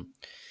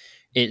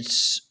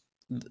it's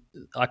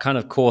our kind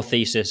of core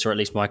thesis, or at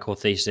least my core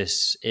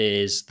thesis,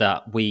 is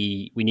that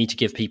we need to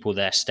give people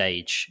their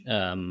stage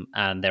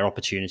and their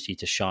opportunity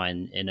to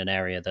shine in an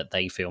area that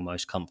they feel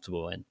most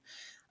comfortable in.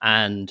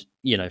 And,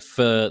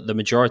 for the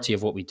majority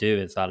of what we do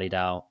with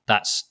ValleyDAO,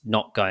 that's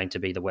not going to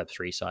be the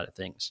Web3 side of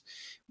things.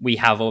 We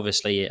have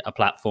obviously a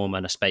platform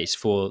and a space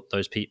for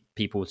those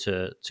people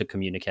to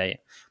communicate.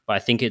 But I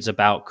think it's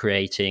about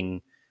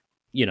creating,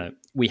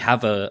 we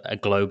have a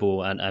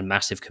global and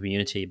massive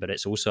community, but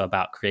it's also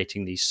about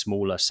creating these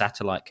smaller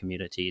satellite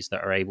communities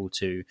that are able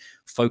to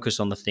focus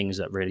on the things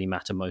that really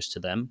matter most to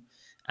them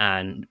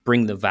and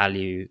bring the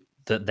value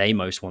that they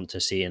most want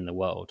to see in the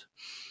world.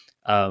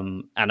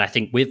 And I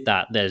think with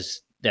that,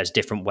 there's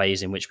different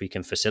ways in which we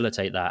can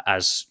facilitate that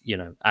as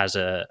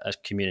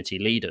community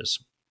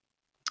leaders.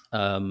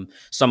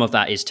 Some of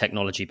that is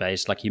technology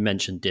based, like you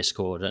mentioned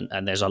Discord,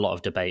 and there's a lot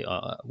of debate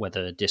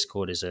whether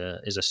Discord is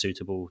a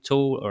suitable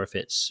tool or if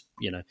it's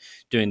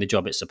doing the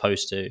job it's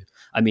supposed to.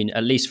 I mean,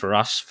 at least for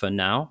us, for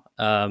now,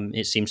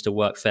 it seems to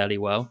work fairly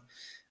well.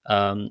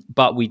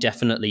 But we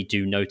definitely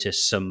do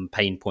notice some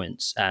pain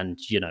points, and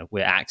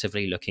we're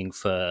actively looking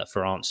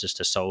for answers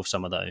to solve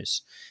some of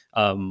those.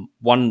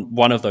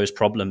 One of those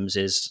problems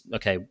is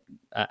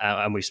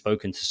and we've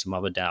spoken to some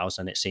other DAOs,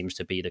 and it seems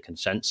to be the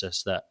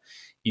consensus that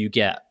you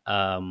get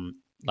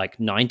like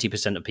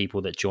 90% of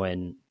people that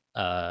join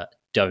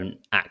don't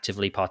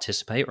actively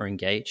participate or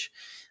engage.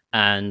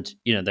 And,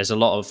 there's a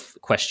lot of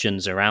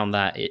questions around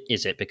that.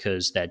 Is it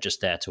because they're just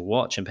there to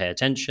watch and pay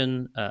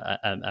attention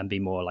and be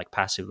more like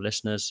passive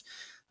listeners?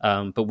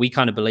 But we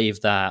kind of believe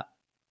that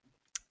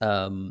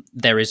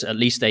there is at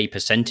least a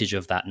percentage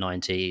of that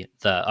 90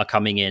 that are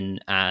coming in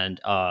and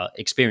are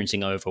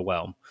experiencing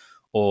overwhelm,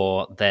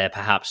 or they're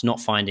perhaps not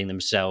finding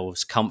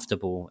themselves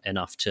comfortable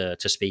enough to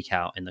speak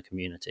out in the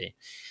community.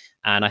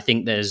 And I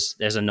think there's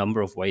a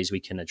number of ways we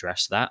can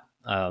address that.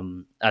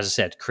 As I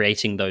said,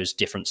 creating those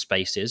different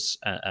spaces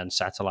and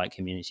satellite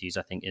communities,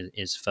 I think,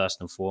 is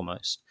first and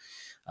foremost.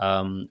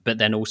 But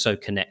then also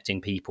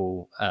connecting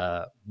people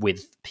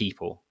with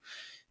people.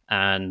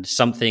 And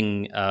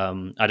something,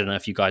 I don't know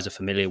if you guys are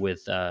familiar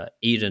with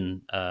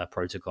Eden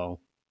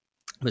protocol,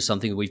 was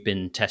something we've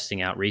been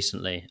testing out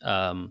recently.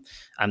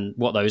 And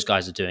what those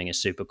guys are doing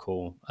is super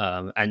cool.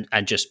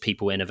 And just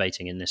people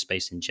innovating in this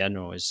space in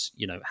general is,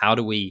 how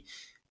do we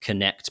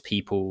connect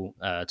people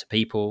to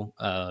people,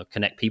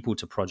 connect people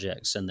to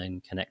projects, and then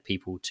connect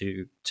people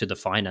to the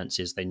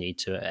finances they need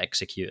to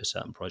execute a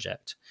certain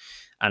project.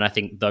 And I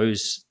think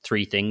those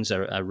three things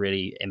are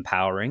really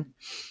empowering.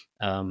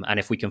 And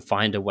if we can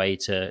find a way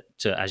to,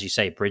 as you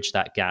say, bridge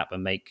that gap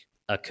and make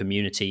a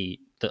community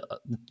that,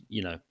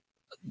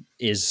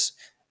 is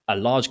a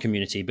large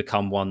community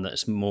become one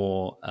that's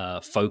more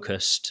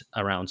focused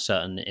around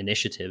certain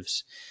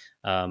initiatives,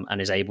 and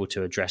is able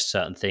to address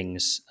certain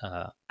things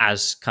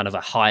as kind of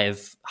a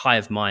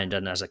hive mind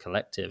and as a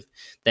collective,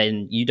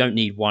 then you don't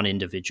need one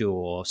individual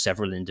or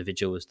several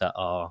individuals that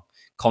are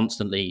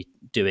constantly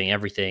doing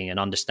everything and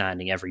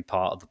understanding every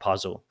part of the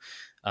puzzle.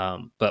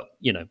 But,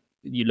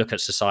 you look at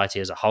society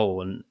as a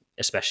whole, and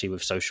especially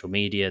with social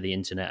media, the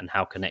internet, and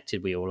how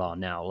connected we all are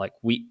now, like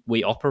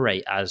we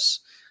operate as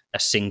a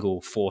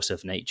single force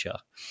of nature.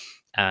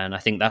 And I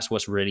think that's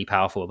what's really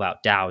powerful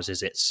about DAOs,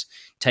 is it's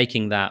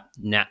taking that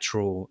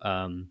natural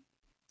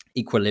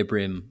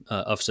equilibrium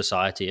of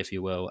society, if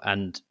you will,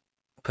 and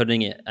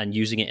putting it and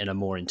using it in a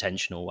more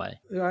intentional way.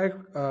 Yeah,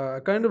 I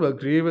kind of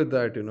agree with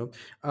that.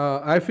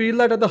 I feel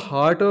that at the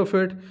heart of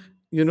it,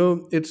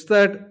 it's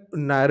that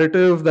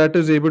narrative that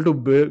is able to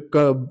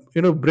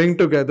bring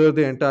together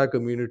the entire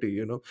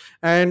community.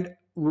 And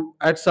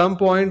at some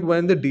point,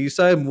 when the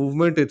DeSci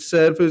movement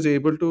itself is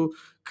able to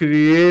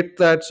create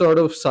that sort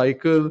of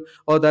cycle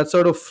or that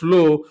sort of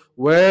flow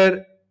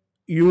where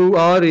you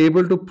are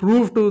able to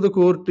prove to the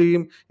core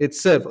team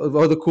itself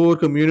or the core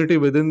community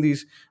within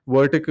these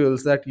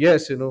verticals that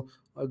yes,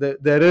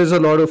 there is a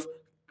lot of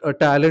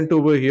talent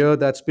over here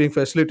that's being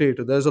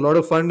facilitated. There's a lot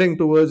of funding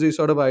towards these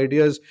sort of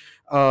ideas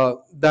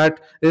that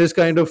is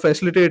kind of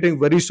facilitating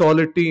very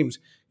solid teams.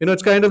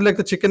 It's kind of like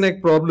the chicken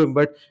egg problem,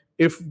 but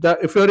if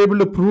you're able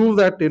to prove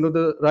that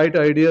the right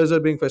ideas are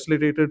being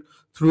facilitated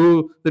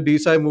through the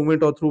DeSci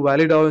movement or through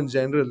ValleyDAO in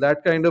general,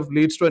 that kind of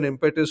leads to an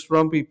impetus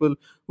from people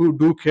who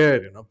do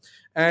care.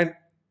 And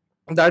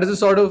that is the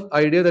sort of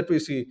idea that we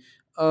see.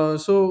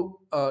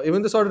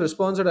 Even the sort of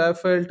response that I've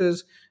felt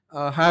is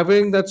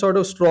having that sort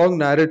of strong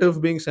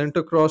narrative being sent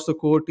across the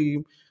core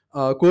team,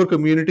 core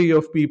community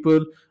of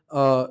people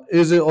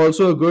is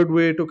also a good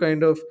way to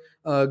kind of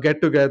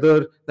get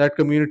together that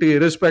community,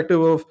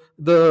 irrespective of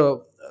the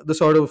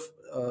sort of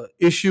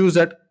issues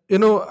that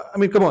I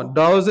mean, come on,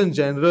 DAOs in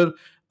general.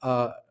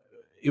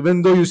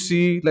 Even though you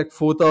see like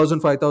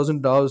 4,000,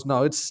 5,000 DAOs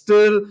now, it's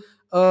still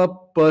a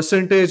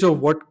percentage of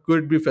what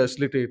could be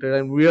facilitated,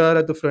 and we are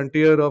at the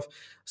frontier of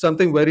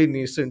something very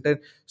nascent. And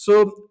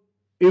so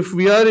if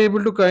we are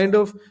able to kind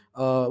of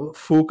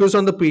focus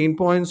on the pain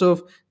points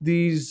of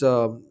these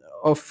of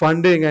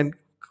funding and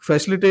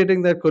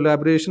facilitating that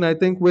collaboration, I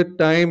think with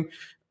time,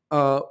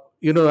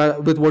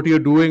 with what you're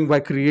doing by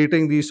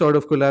creating these sort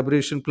of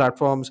collaboration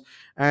platforms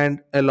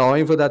and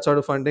allowing for that sort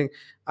of funding,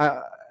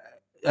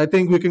 I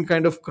think we can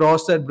kind of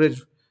cross that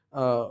bridge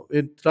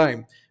in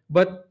time.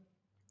 But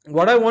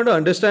what I want to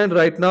understand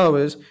right now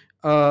is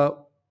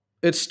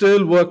it's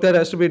still work that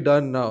has to be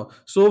done now.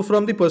 So,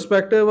 from the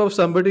perspective of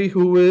somebody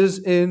who is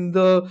in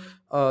the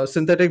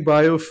synthetic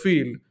bio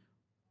field,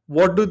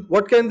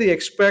 what can they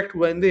expect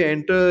when they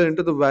enter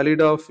into the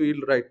ValleyDAO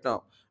field right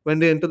now? When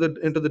they enter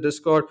the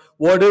Discord,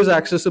 what is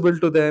accessible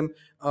to them?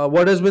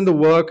 What has been the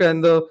work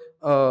and the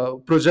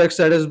projects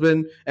that has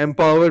been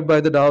empowered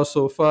by the DAO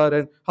so far,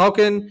 and how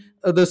can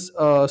this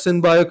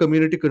synbio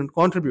community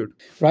contribute?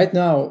 Right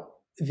now,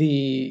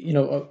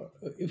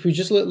 if we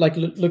just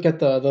look at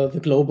the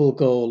global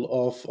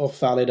goal of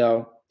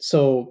ValleyDAO,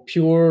 so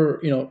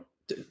pure,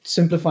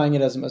 simplifying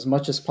it as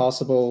much as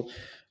possible,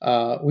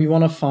 we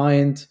want to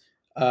find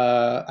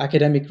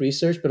academic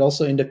research, but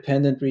also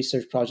independent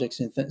research projects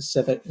in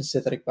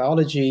synthetic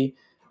biology,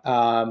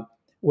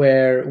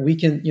 where we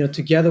can,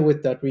 together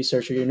with that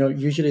researcher,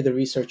 usually the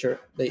researcher,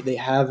 they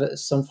have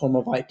some form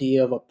of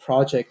idea of a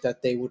project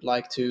that they would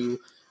like to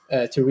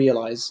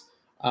realize,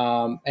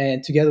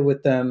 and together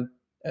with them,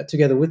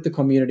 together with the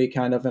community,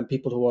 kind of, and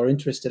people who are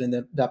interested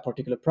in that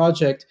particular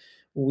project,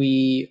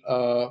 we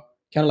kind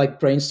of like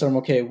brainstorm.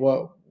 Okay,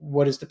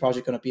 what is the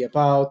project going to be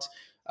about?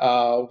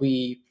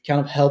 We kind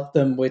of help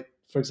them with,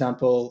 for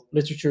example,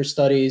 literature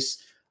studies.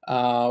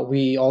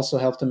 We also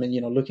help them in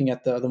looking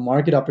at the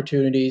market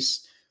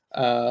opportunities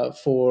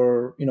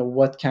for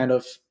what kind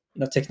of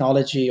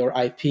technology or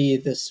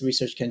IP this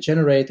research can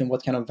generate, and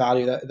what kind of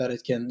value that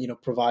it can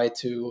provide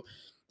to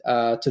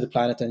the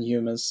planet and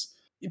humans.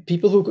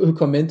 People who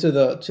come into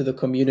the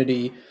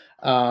community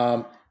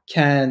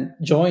can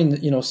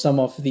join some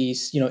of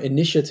these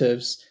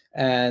initiatives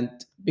and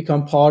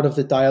become part of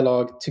the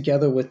dialogue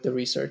together with the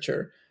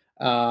researcher.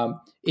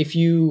 If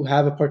you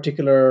have a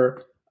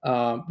particular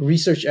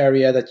research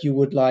area that you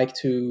would like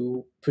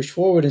to push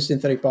forward in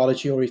synthetic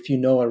biology, or if you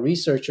know a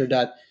researcher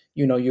that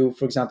you,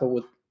 for example,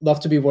 would love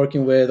to be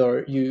working with,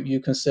 or you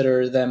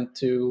consider them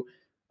to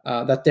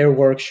that their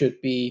work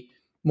should be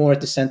more at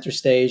the center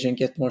stage and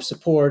get more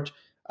support,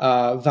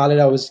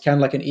 ValleyDAO is kind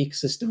of like an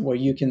ecosystem where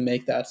you can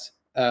make that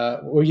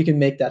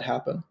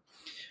happen.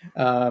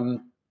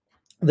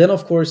 Then,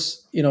 of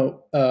course,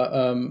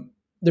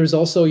 there's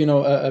also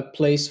a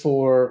place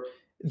for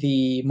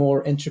the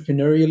more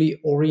entrepreneurially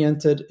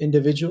oriented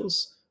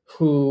individuals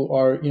who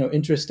are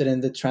interested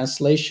in the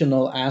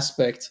translational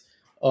aspect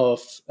of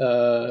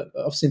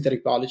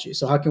synthetic biology.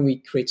 So how can we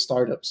create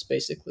startups,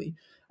 basically?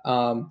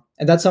 And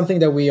that's something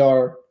that we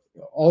are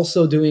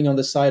also doing on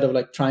the side of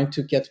like trying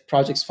to get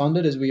projects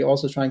funded, is we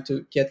also trying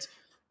to get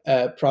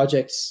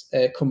projects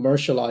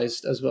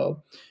commercialized as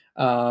well.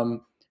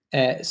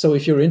 So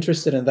if you're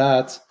interested in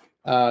that,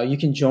 you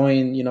can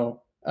join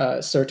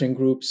certain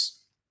groups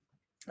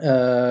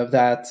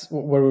that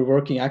where we're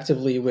working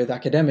actively with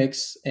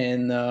academics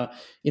and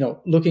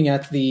looking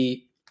at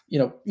the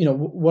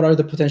what are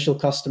the potential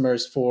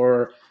customers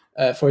for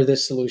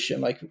this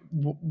solution, like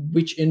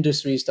which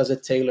industries does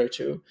it tailor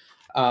to,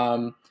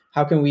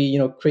 how can we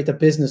create a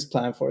business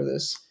plan for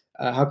this,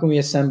 how can we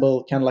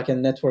assemble kind of like a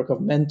network of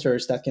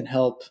mentors that can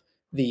help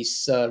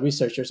these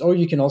researchers, or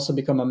you can also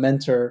become a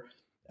mentor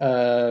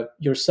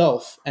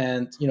yourself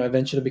and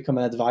eventually become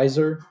an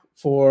advisor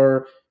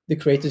for the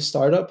creative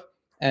startup,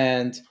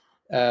 and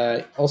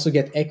also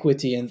get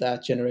equity in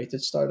that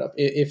generated startup.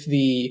 If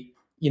the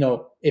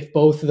if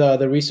both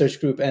the research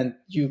group and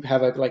you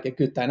have a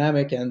good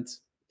dynamic, and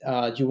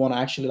you want to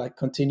actually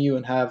continue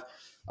and have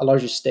a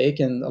larger stake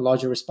and a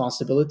larger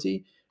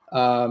responsibility,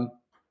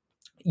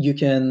 you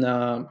can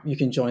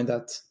join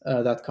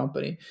that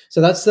company.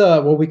 So that's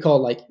what we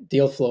call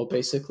deal flow,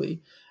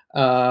 basically.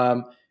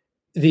 The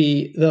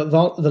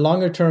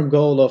longer term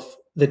goal of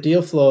the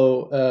deal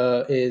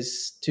flow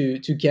is to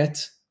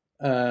get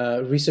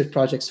research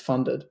projects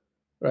funded,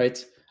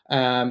 right?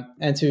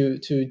 And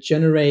to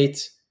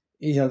generate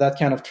that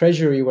kind of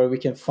treasury where we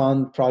can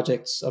fund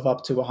projects of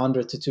up to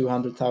 $100,000 to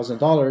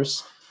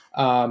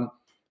 $200,000.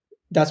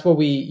 That's what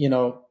we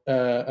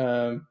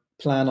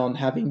plan on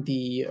having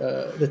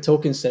the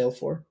token sale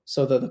for.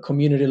 So the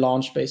community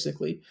launch,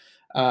 basically,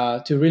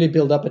 to really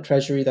build up a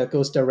treasury that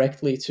goes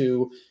directly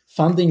to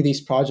funding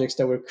these projects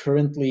that we're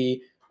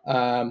currently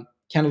kind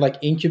of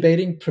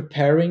incubating,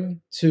 preparing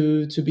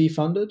to be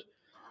funded.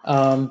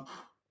 And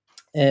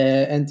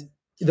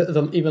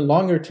the even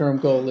longer term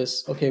goal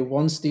is, okay,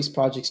 once these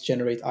projects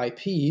generate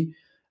IP,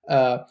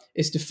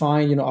 is to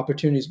find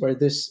opportunities where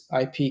this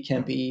IP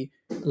can be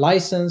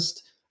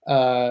licensed,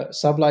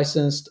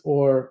 sub-licensed,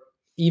 or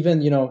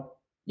even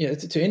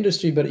to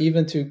industry, but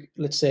even to,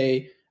 let's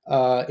say,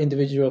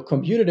 individual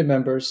community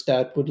members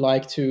that would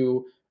like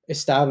to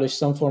establish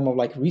some form of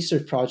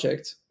research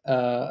project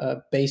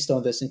based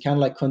on this, and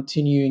kind of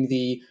continuing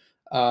the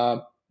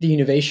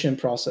innovation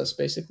process,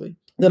 basically.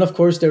 Then, of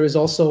course, there is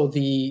also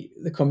the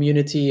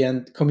community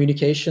and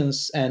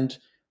communications, and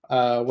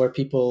where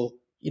people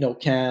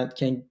can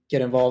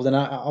get involved. And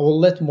I will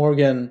let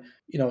Morgan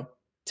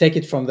take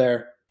it from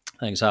there.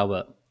 Thanks,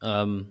 Albert.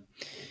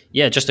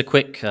 Yeah, just a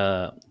quick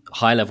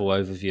high level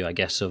overview, I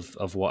guess,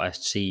 of what I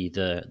see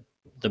the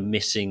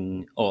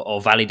missing, or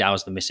ValleyDAO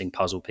as the missing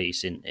puzzle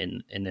piece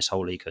in this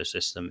whole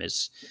ecosystem,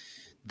 is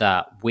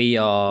that we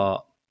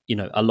are,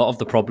 a lot of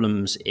the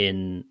problems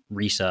in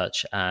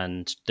research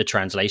and the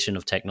translation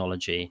of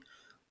technology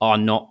are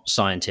not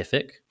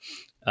scientific.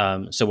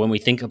 So when we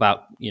think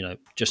about,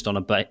 just on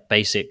a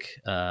basic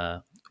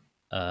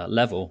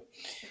level,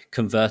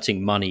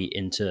 converting money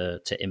into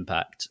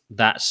impact,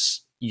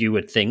 that's, you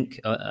would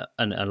think,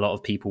 and a lot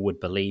of people would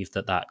believe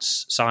that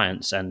that's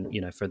science. And,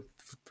 for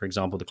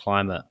example, the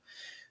climate,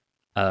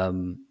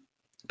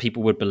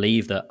 people would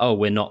believe that, oh,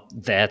 we're not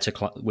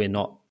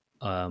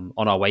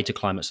on our way to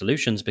climate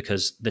solutions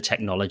because the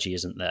technology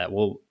isn't there.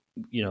 Well,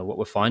 what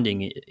we're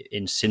finding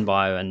in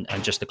synbio and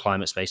just the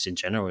climate space in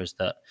general is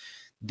that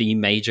the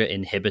major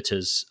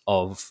inhibitors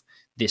of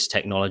this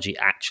technology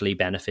actually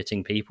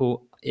benefiting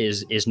people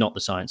is not the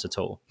science at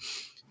all.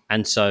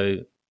 And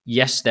so,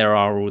 yes, there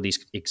are all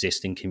these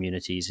existing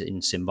communities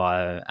in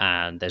synbio,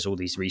 and there's all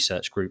these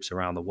research groups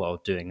around the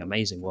world doing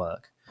amazing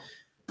work,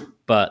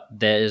 but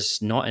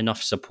there's not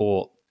enough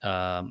support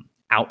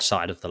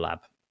outside of the lab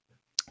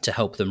to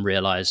help them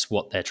realize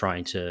what they're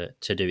trying to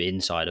do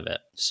inside of it.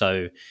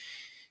 So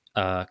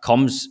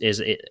comms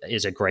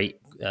is a great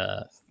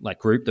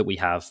group that we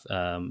have,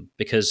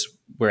 because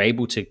we're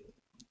able to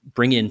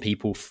bring in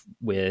people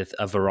with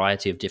a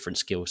variety of different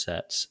skill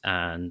sets,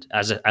 and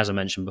as I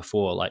mentioned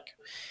before,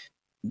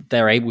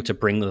 they're able to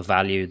bring the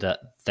value that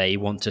they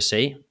want to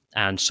see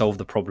and solve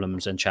the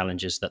problems and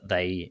challenges that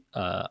they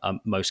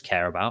most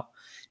care about.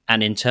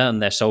 And in turn,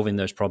 they're solving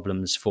those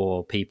problems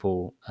for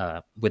people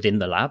within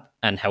the lab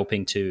and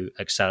helping to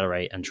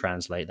accelerate and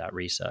translate that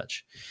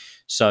research.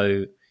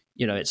 So,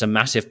 it's a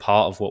massive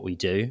part of what we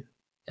do.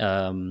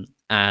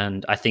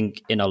 And I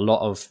think in a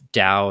lot of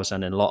DAOs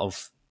and in a lot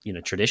of,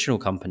 traditional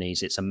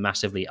companies, it's a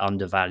massively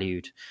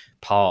undervalued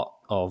part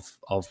of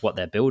what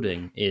they're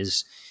building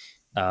is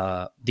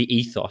the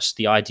ethos,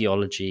 the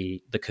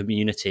ideology, the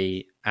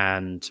community,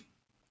 and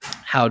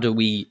how do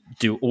we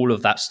do all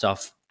of that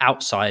stuff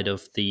outside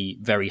of the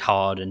very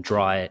hard and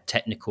dry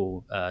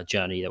technical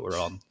journey that we're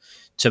on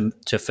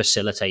to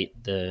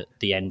facilitate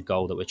the end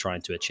goal that we're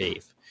trying to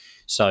achieve.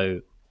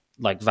 So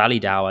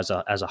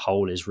ValleyDAO as a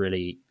whole is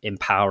really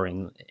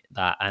empowering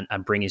that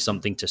and bringing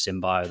something to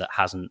synbio that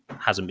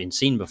hasn't been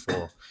seen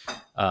before,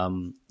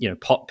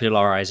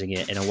 popularizing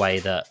it in a way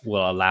that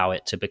will allow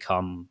it to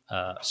become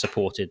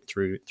supported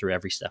through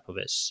every step of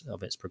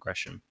its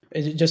progression.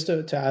 Just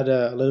to add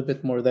a little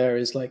bit more, there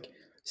is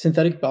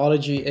synthetic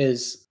biology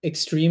is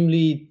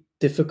extremely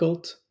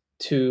difficult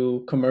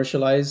to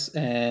commercialize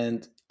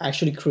and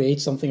actually create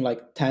something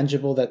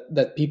tangible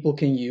that people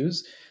can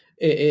use.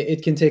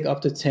 It can take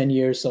up to 10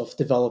 years of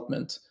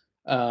development.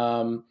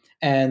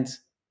 And,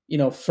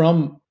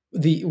 from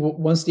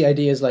once the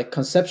idea is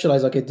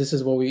conceptualized, okay, this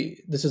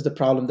is the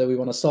problem that we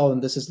want to solve,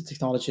 and this is the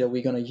technology that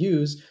we're going to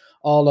use,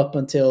 all up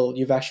until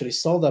you've actually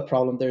solved that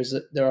problem,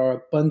 there are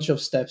a bunch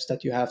of steps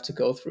that you have to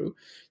go through.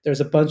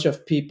 There's a bunch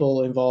of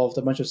people involved,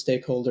 a bunch of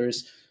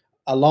stakeholders,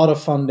 a lot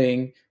of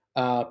funding,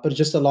 but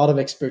just a lot of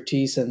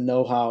expertise and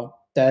know-how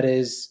that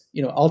is,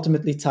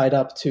 ultimately tied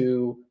up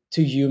to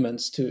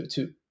humans,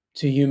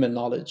 to human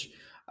knowledge.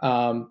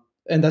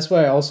 And that's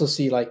why I also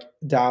see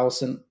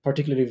DAOs, and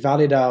particularly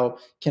ValleyDAO,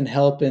 can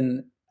help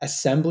in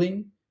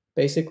assembling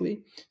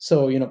basically.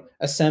 So,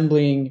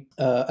 assembling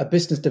a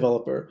business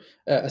developer,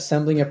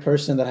 assembling a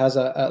person that has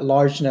a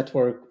large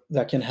network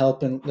that can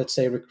help in, let's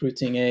say,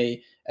 recruiting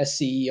a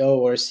CEO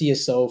or a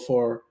CSO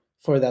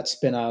for that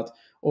spin out,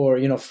 or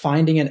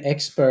finding an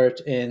expert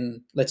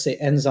in, let's say,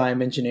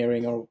 enzyme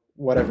engineering or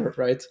whatever,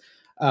 right?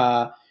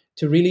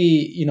 To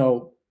really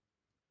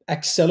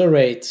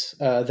accelerate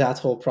that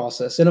whole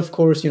process. And of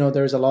course,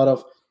 there's a lot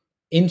of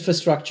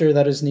infrastructure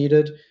that is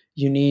needed.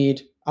 You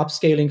need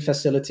upscaling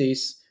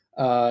facilities.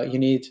 You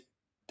need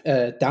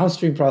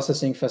downstream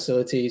processing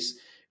facilities.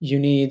 You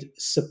need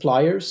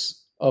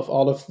suppliers of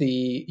all of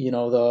the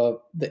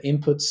the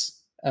inputs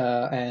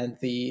and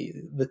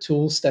the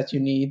tools that you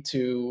need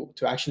to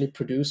actually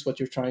produce what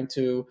you're trying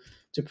to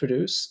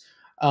produce.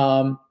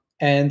 And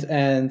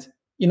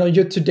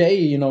you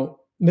today,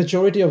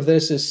 majority of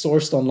this is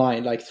sourced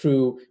online, like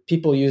through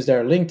people use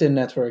their LinkedIn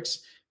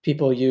networks,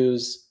 people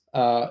use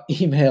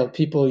email,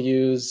 people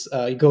use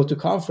go to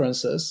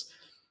conferences.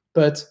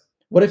 But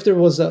what if there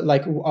was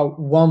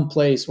one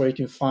place where you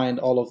can find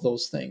all of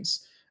those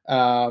things?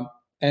 And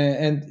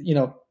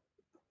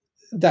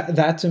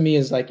that to me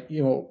is like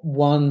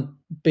one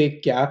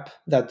big gap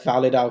that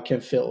ValleyDAO can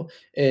fill,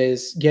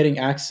 is getting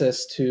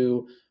access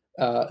to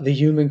the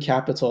human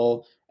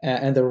capital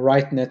and the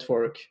right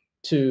network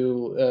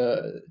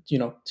to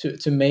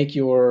to make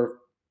your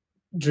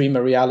dream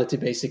a reality,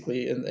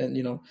 basically.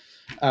 And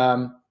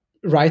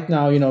right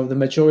now, the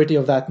majority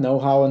of that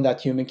know-how and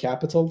that human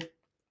capital,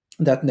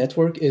 that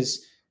network,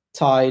 is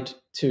tied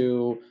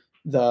to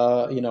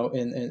the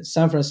in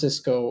San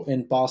Francisco,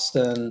 in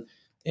Boston,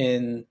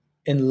 in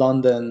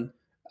London.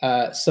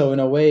 So in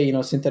a way,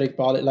 synthetic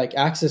biology, like,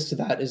 access to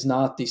that is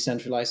not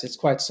decentralized, it's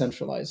quite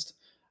centralized.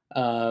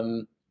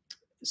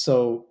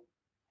 So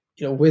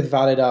with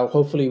ValleyDAO,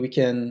 hopefully we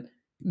can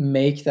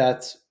make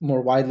that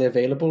more widely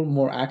available,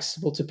 more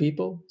accessible to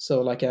people.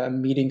 So like a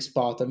meeting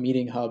spot, a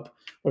meeting hub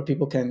where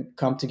people can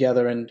come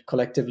together and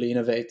collectively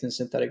innovate in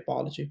synthetic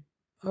biology.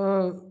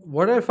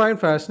 What I find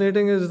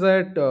fascinating is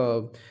that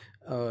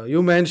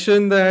you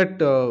mentioned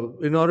that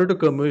in order to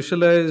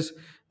commercialize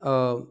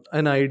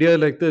an idea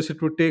like this,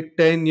 it would take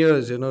 10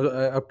 years.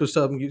 Up to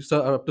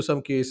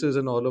some cases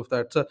and all of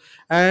that. So,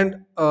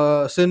 and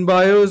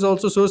synbio is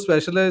also so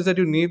specialized that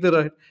you need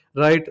the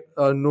right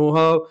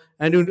know-how,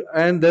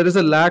 and there is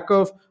a lack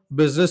of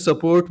business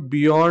support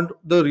beyond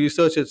the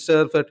research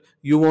itself that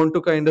you want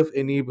to kind of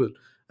enable.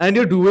 And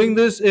you're doing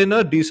this in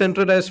a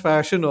decentralized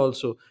fashion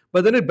also.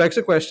 But then it begs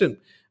a question.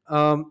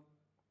 um,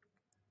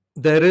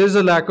 there is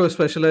a lack of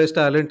specialized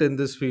talent in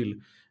this field,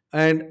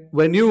 and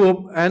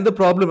the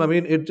problem, I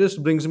mean, it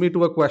just brings me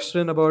to a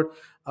question about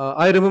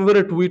I remember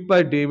a tweet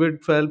by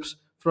David Phelps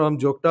from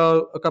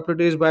Jokta a couple of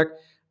days back.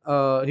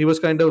 He was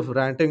kind of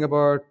ranting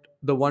about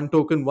the one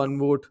token one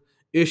vote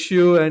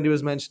issue, and he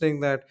was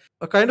mentioning that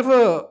a kind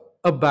of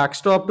a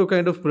backstop to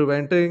kind of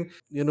preventing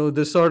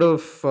this sort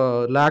of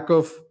lack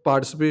of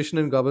participation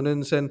in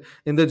governance and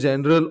in the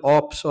general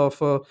ops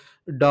of a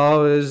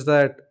DAO is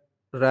that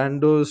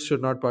randos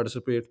should not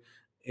participate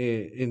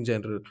in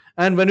general.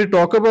 And when you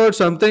talk about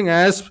something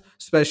as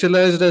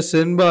specialized as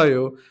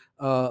synbio,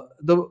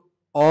 the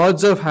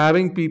odds of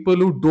having people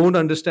who don't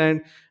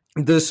understand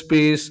this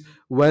space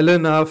well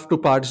enough to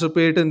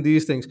participate in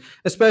these things,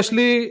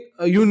 especially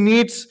you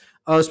need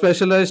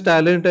specialized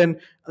talent and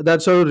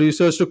that sort of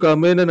research to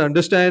come in and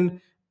understand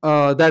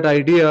that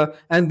idea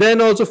and then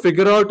also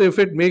figure out if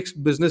it makes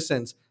business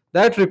sense.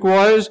 That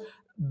requires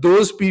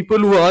those people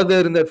who are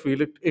there in that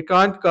field. It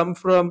can't come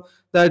from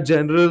that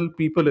general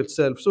people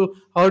itself. So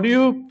how do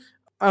you,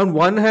 on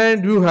one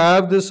hand, you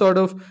have this sort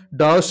of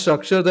DAO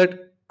structure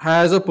that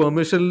has a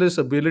permissionless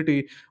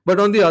ability, but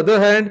on the other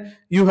hand,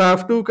 you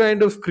have to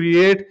kind of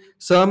create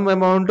some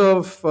amount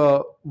of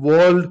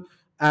walled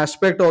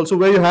aspect also,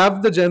 where you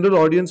have the general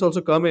audience also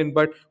come in,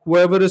 but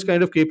whoever is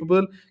kind of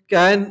capable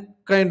can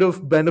kind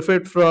of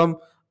benefit from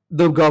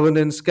the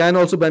governance, can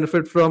also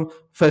benefit from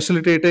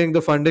facilitating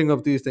the funding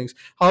of these things.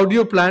 How do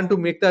you plan to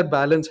make that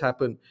balance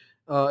happen,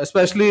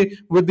 especially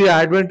with the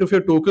advent of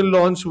your token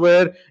launch,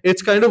 where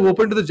it's kind of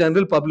open to the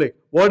general public?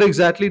 What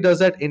exactly does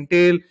that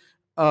entail,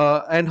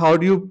 and how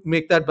do you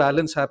make that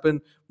balance happen?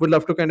 Would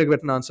love to kind of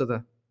get an answer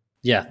there.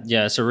 Yeah,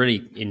 it's a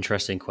really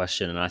interesting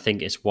question, and I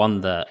think it's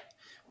one that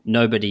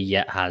nobody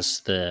yet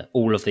has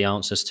all of the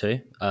answers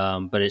to.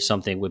 But it's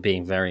something we're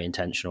being very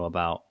intentional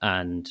about,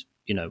 and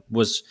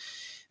was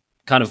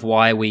kind of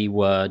why we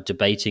were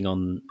debating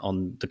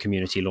on the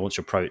community launch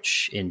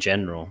approach in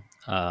general.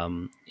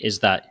 Is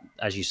that,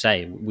 as you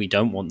say, we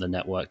don't want the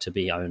network to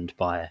be owned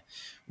by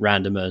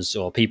randomers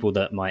or people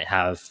that might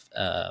have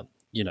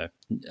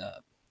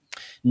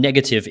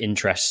negative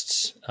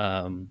interests,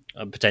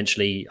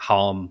 potentially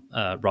harm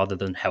rather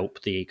than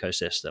help the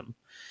ecosystem.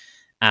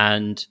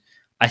 And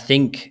I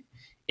think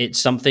it's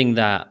something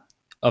that,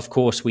 of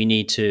course, we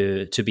need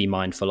to be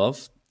mindful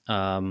of.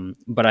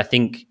 But I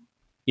think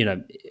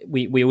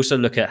we also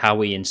look at how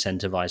we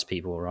incentivize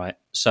people, right?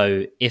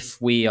 So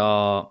if we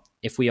are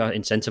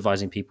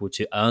incentivizing people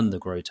to earn the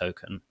grow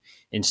token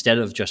instead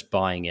of just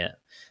buying it,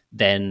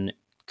 then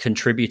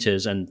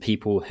contributors and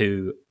people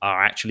who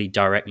are actually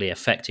directly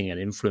affecting and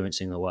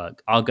influencing the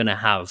work are going to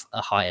have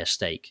a higher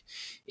stake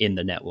in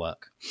the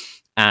network.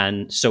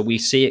 And so we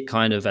see it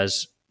kind of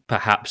as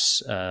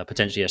perhaps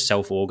potentially a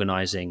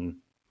self-organizing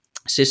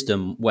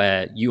system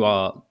where you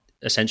are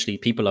essentially,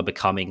 people are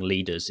becoming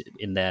leaders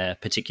in their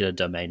particular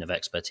domain of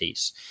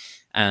expertise.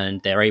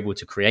 And they're able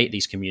to create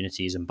these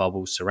communities and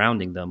bubbles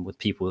surrounding them with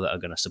people that are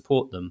going to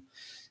support them.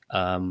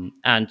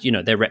 And,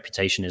 their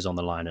reputation is on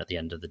the line at the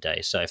end of the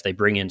day. So if they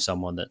bring in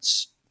someone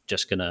that's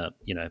just going to,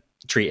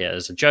 treat it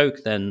as a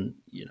joke, then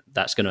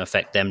that's going to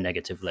affect them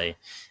negatively.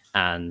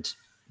 And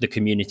the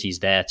community's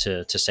there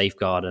to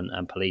safeguard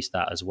and police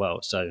that as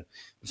well. So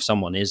if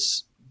someone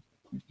is,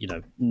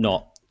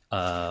 not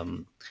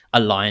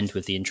aligned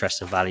with the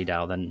interests of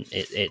ValleyDAO, then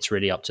it's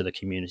really up to the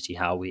community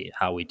how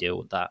we deal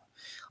with that.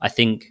 I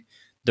think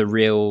the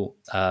real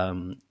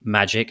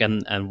magic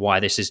and why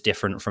this is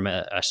different from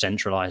a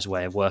centralized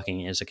way of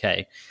working is,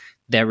 okay,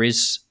 there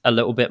is a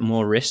little bit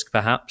more risk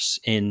perhaps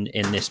in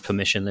this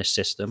permissionless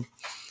system,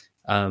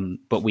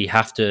 but we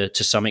have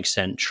to some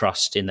extent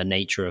trust in the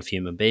nature of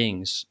human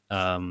beings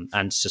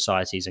and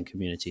societies and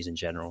communities in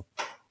general.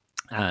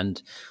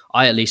 And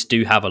I at least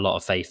do have a lot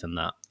of faith in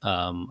that.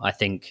 I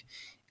think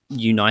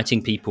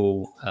uniting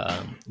people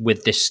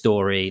with this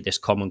story, this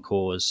common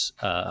cause,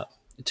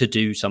 to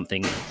do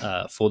something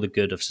for the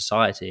good of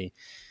society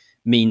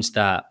means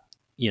that,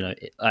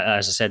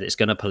 as I said, it's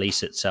going to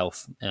police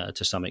itself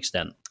to some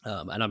extent.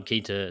 And I'm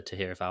keen to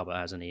hear if Albert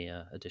has any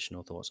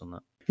additional thoughts on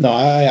that. No,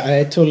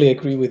 I totally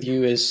agree with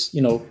you. Is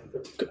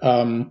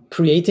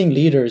creating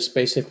leaders,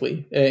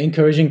 basically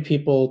encouraging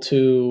people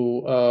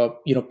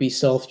to be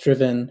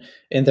self-driven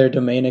in their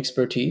domain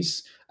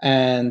expertise,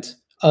 and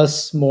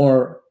us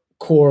more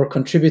core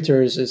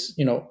contributors is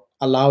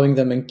allowing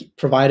them and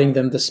providing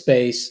them the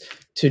space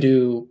to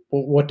do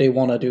what they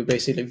want to do,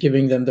 basically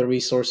giving them the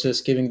resources,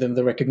 giving them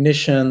the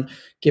recognition,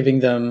 giving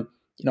them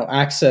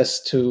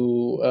access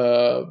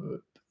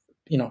to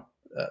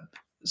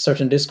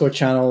certain Discord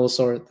channels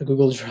or the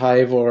Google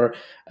Drive or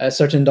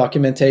certain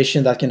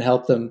documentation that can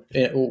help them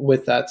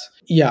with that.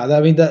 Yeah,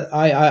 I mean, that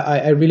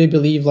I really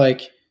believe,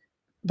 like,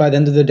 by the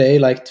end of the day,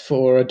 like,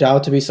 for a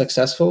DAO to be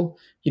successful,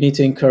 you need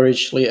to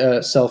encourage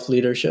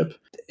self-leadership.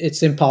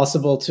 It's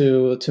impossible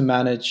to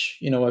manage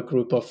a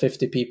group of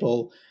 50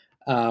 people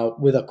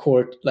with a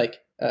core, like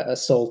a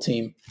sole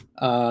team.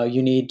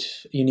 You need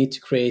to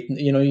create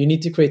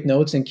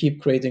nodes and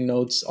keep creating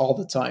nodes all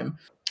the time.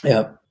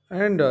 Yeah.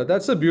 And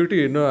that's the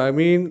beauty, I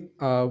mean,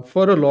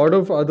 for a lot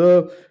of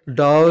other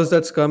DAOs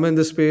that's come in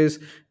the space,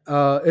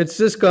 it's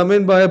just come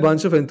in by a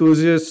bunch of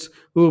enthusiasts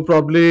who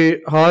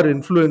probably are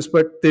influenced,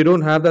 but they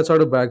don't have that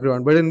sort of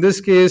background. But in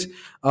this case,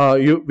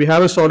 we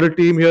have a solid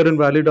team here in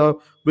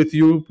ValleyDAO with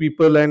you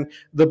people and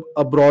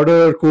a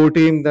broader core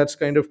team that's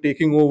kind of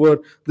taking over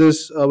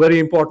this very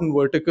important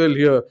vertical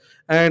here.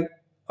 And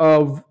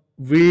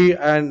me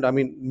and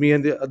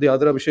the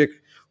other Abhishek,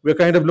 we're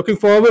kind of looking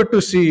forward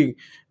to seeing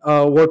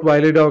what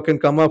ValleyDAO can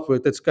come up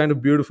with. It's kind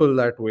of beautiful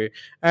that way.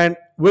 And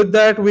with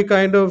that, we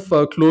kind of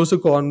close the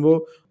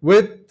convo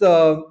with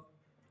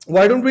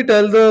why don't we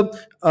tell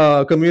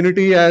the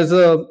community as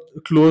a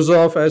close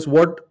off as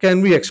what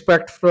can we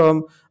expect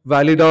from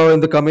ValleyDAO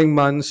in the coming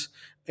months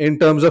in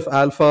terms of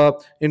alpha,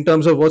 in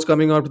terms of what's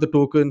coming out with the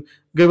token.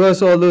 Give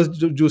us all those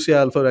juicy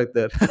alpha right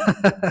there.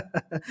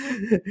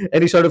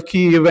 Any sort of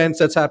key events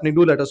that's happening,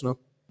 do let us know.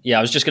 Yeah,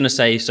 I was just going to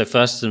say, so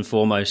first and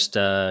foremost,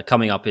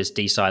 coming up is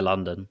DeSci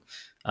London.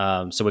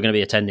 So we're going to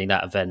be attending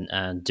that event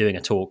and doing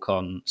a talk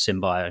on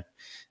synbio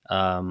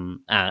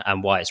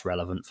and why it's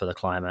relevant for the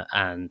climate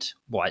and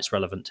why it's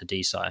relevant to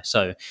DeSci.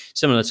 So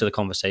similar to the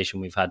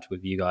conversation we've had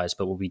with you guys,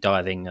 but we'll be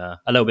diving a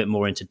little bit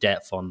more into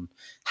depth on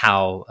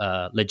how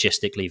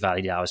logistically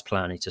ValleyDAO is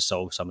planning to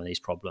solve some of these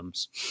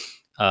problems.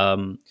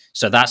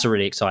 So that's a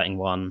really exciting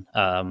one.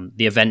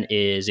 The event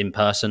is in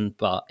person,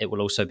 but it will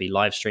also be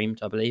live streamed,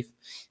 I believe,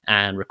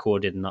 and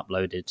recorded and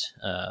uploaded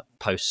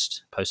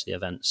post the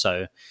event.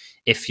 So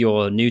if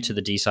you're new to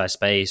the DeSci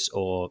space,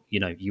 or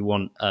you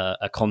want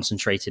a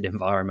concentrated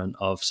environment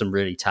of some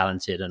really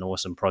talented and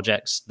awesome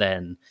projects,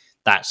 then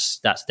that's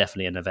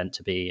definitely an event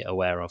to be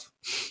aware of.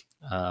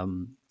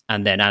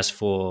 And then as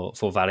for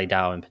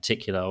ValleyDAO in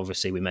particular,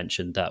 obviously we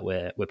mentioned that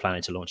we're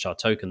planning to launch our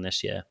token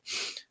this year.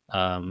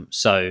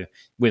 So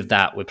with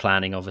that, we're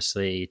planning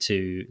obviously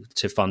to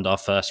fund our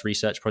first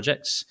research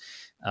projects.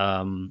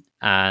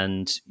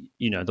 And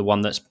the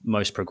one that's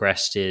most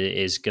progressed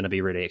is going to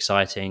be really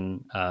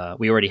exciting.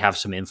 We already have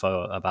some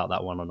info about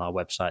that one on our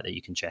website that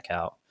you can check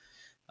out.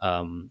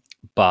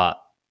 But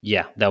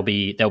yeah, there'll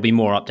be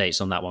more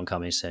updates on that one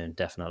coming soon,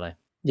 definitely.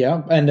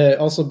 Yeah, and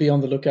also be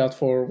on the lookout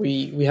for,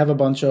 we have a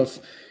bunch of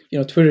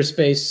Twitter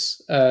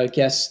space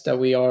guests that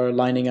we are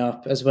lining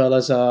up, as well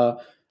as a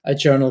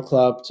journal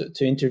club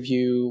to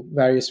interview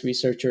various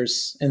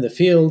researchers in the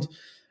field.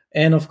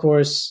 And of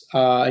course,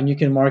 and you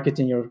can mark it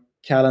in your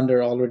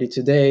calendar already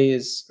today,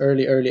 is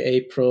early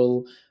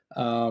April.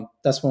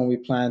 That's when we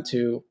plan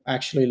to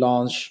actually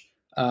launch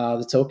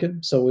the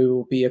token. So we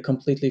will be a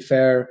completely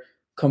fair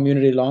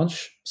community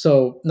launch.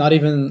 So not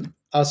even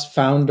us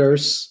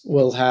founders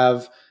will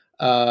have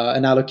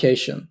an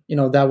allocation.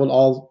 That will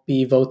all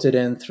be voted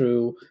in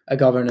through a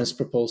governance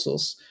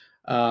proposals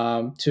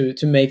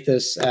to make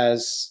this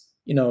as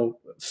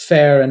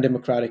fair and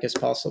democratic as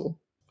possible.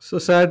 So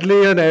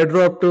sadly, an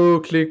airdrop to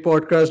Click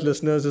Podcast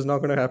listeners is not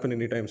going to happen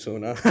anytime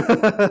soon. Huh?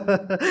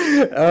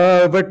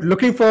 But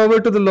looking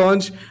forward to the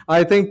launch,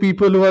 I think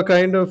people who are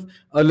kind of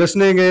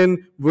listening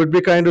in would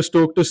be kind of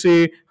stoked to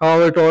see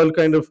how it all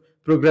kind of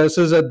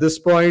progresses at this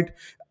point.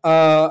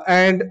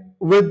 And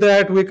with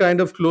that, we kind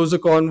of close the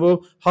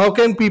convo. How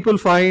can people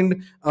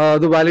find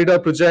the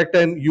ValleyDAO project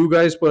and you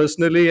guys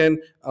personally, and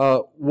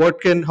how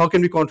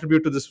can we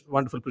contribute to this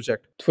wonderful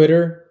project?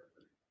 Twitter,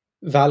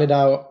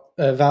 ValleyDAO.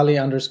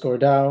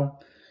 Valley_DAO,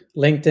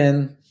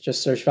 LinkedIn,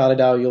 just search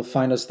ValleyDAO, you'll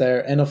find us there.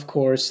 And of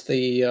course,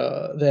 the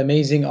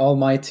amazing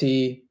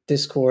almighty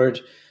Discord,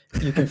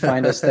 you can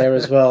find us there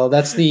as well.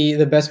 That's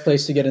the best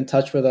place to get in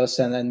touch with us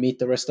and meet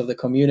the rest of the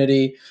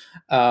community.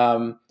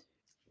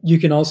 You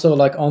can also,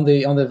 like on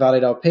the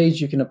ValleyDAO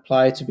page, you can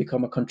apply to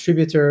become a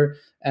contributor,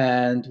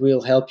 and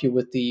we'll help you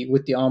with the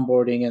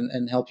onboarding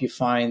and help you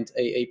find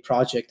a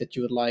project that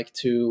you would like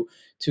to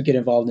get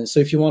involved in. So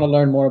if you want to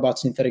learn more about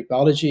synthetic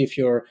biology, if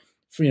you're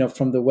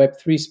from the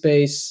Web3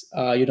 space,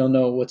 you don't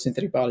know what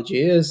synthetic biology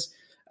is,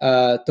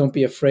 don't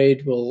be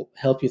afraid. We'll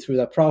help you through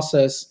that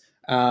process.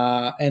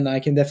 And I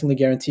can definitely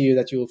guarantee you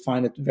that you will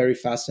find it very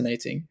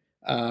fascinating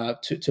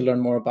to learn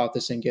more about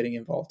this and getting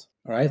involved.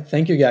 All right.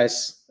 Thank you,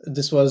 guys.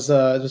 This was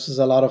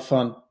a lot of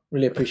fun.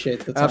 Really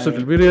appreciate the time.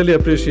 Absolutely. We really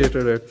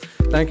appreciated it.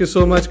 Thank you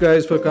so much,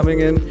 guys, for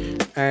coming in.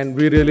 And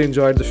we really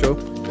enjoyed the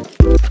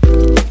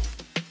show.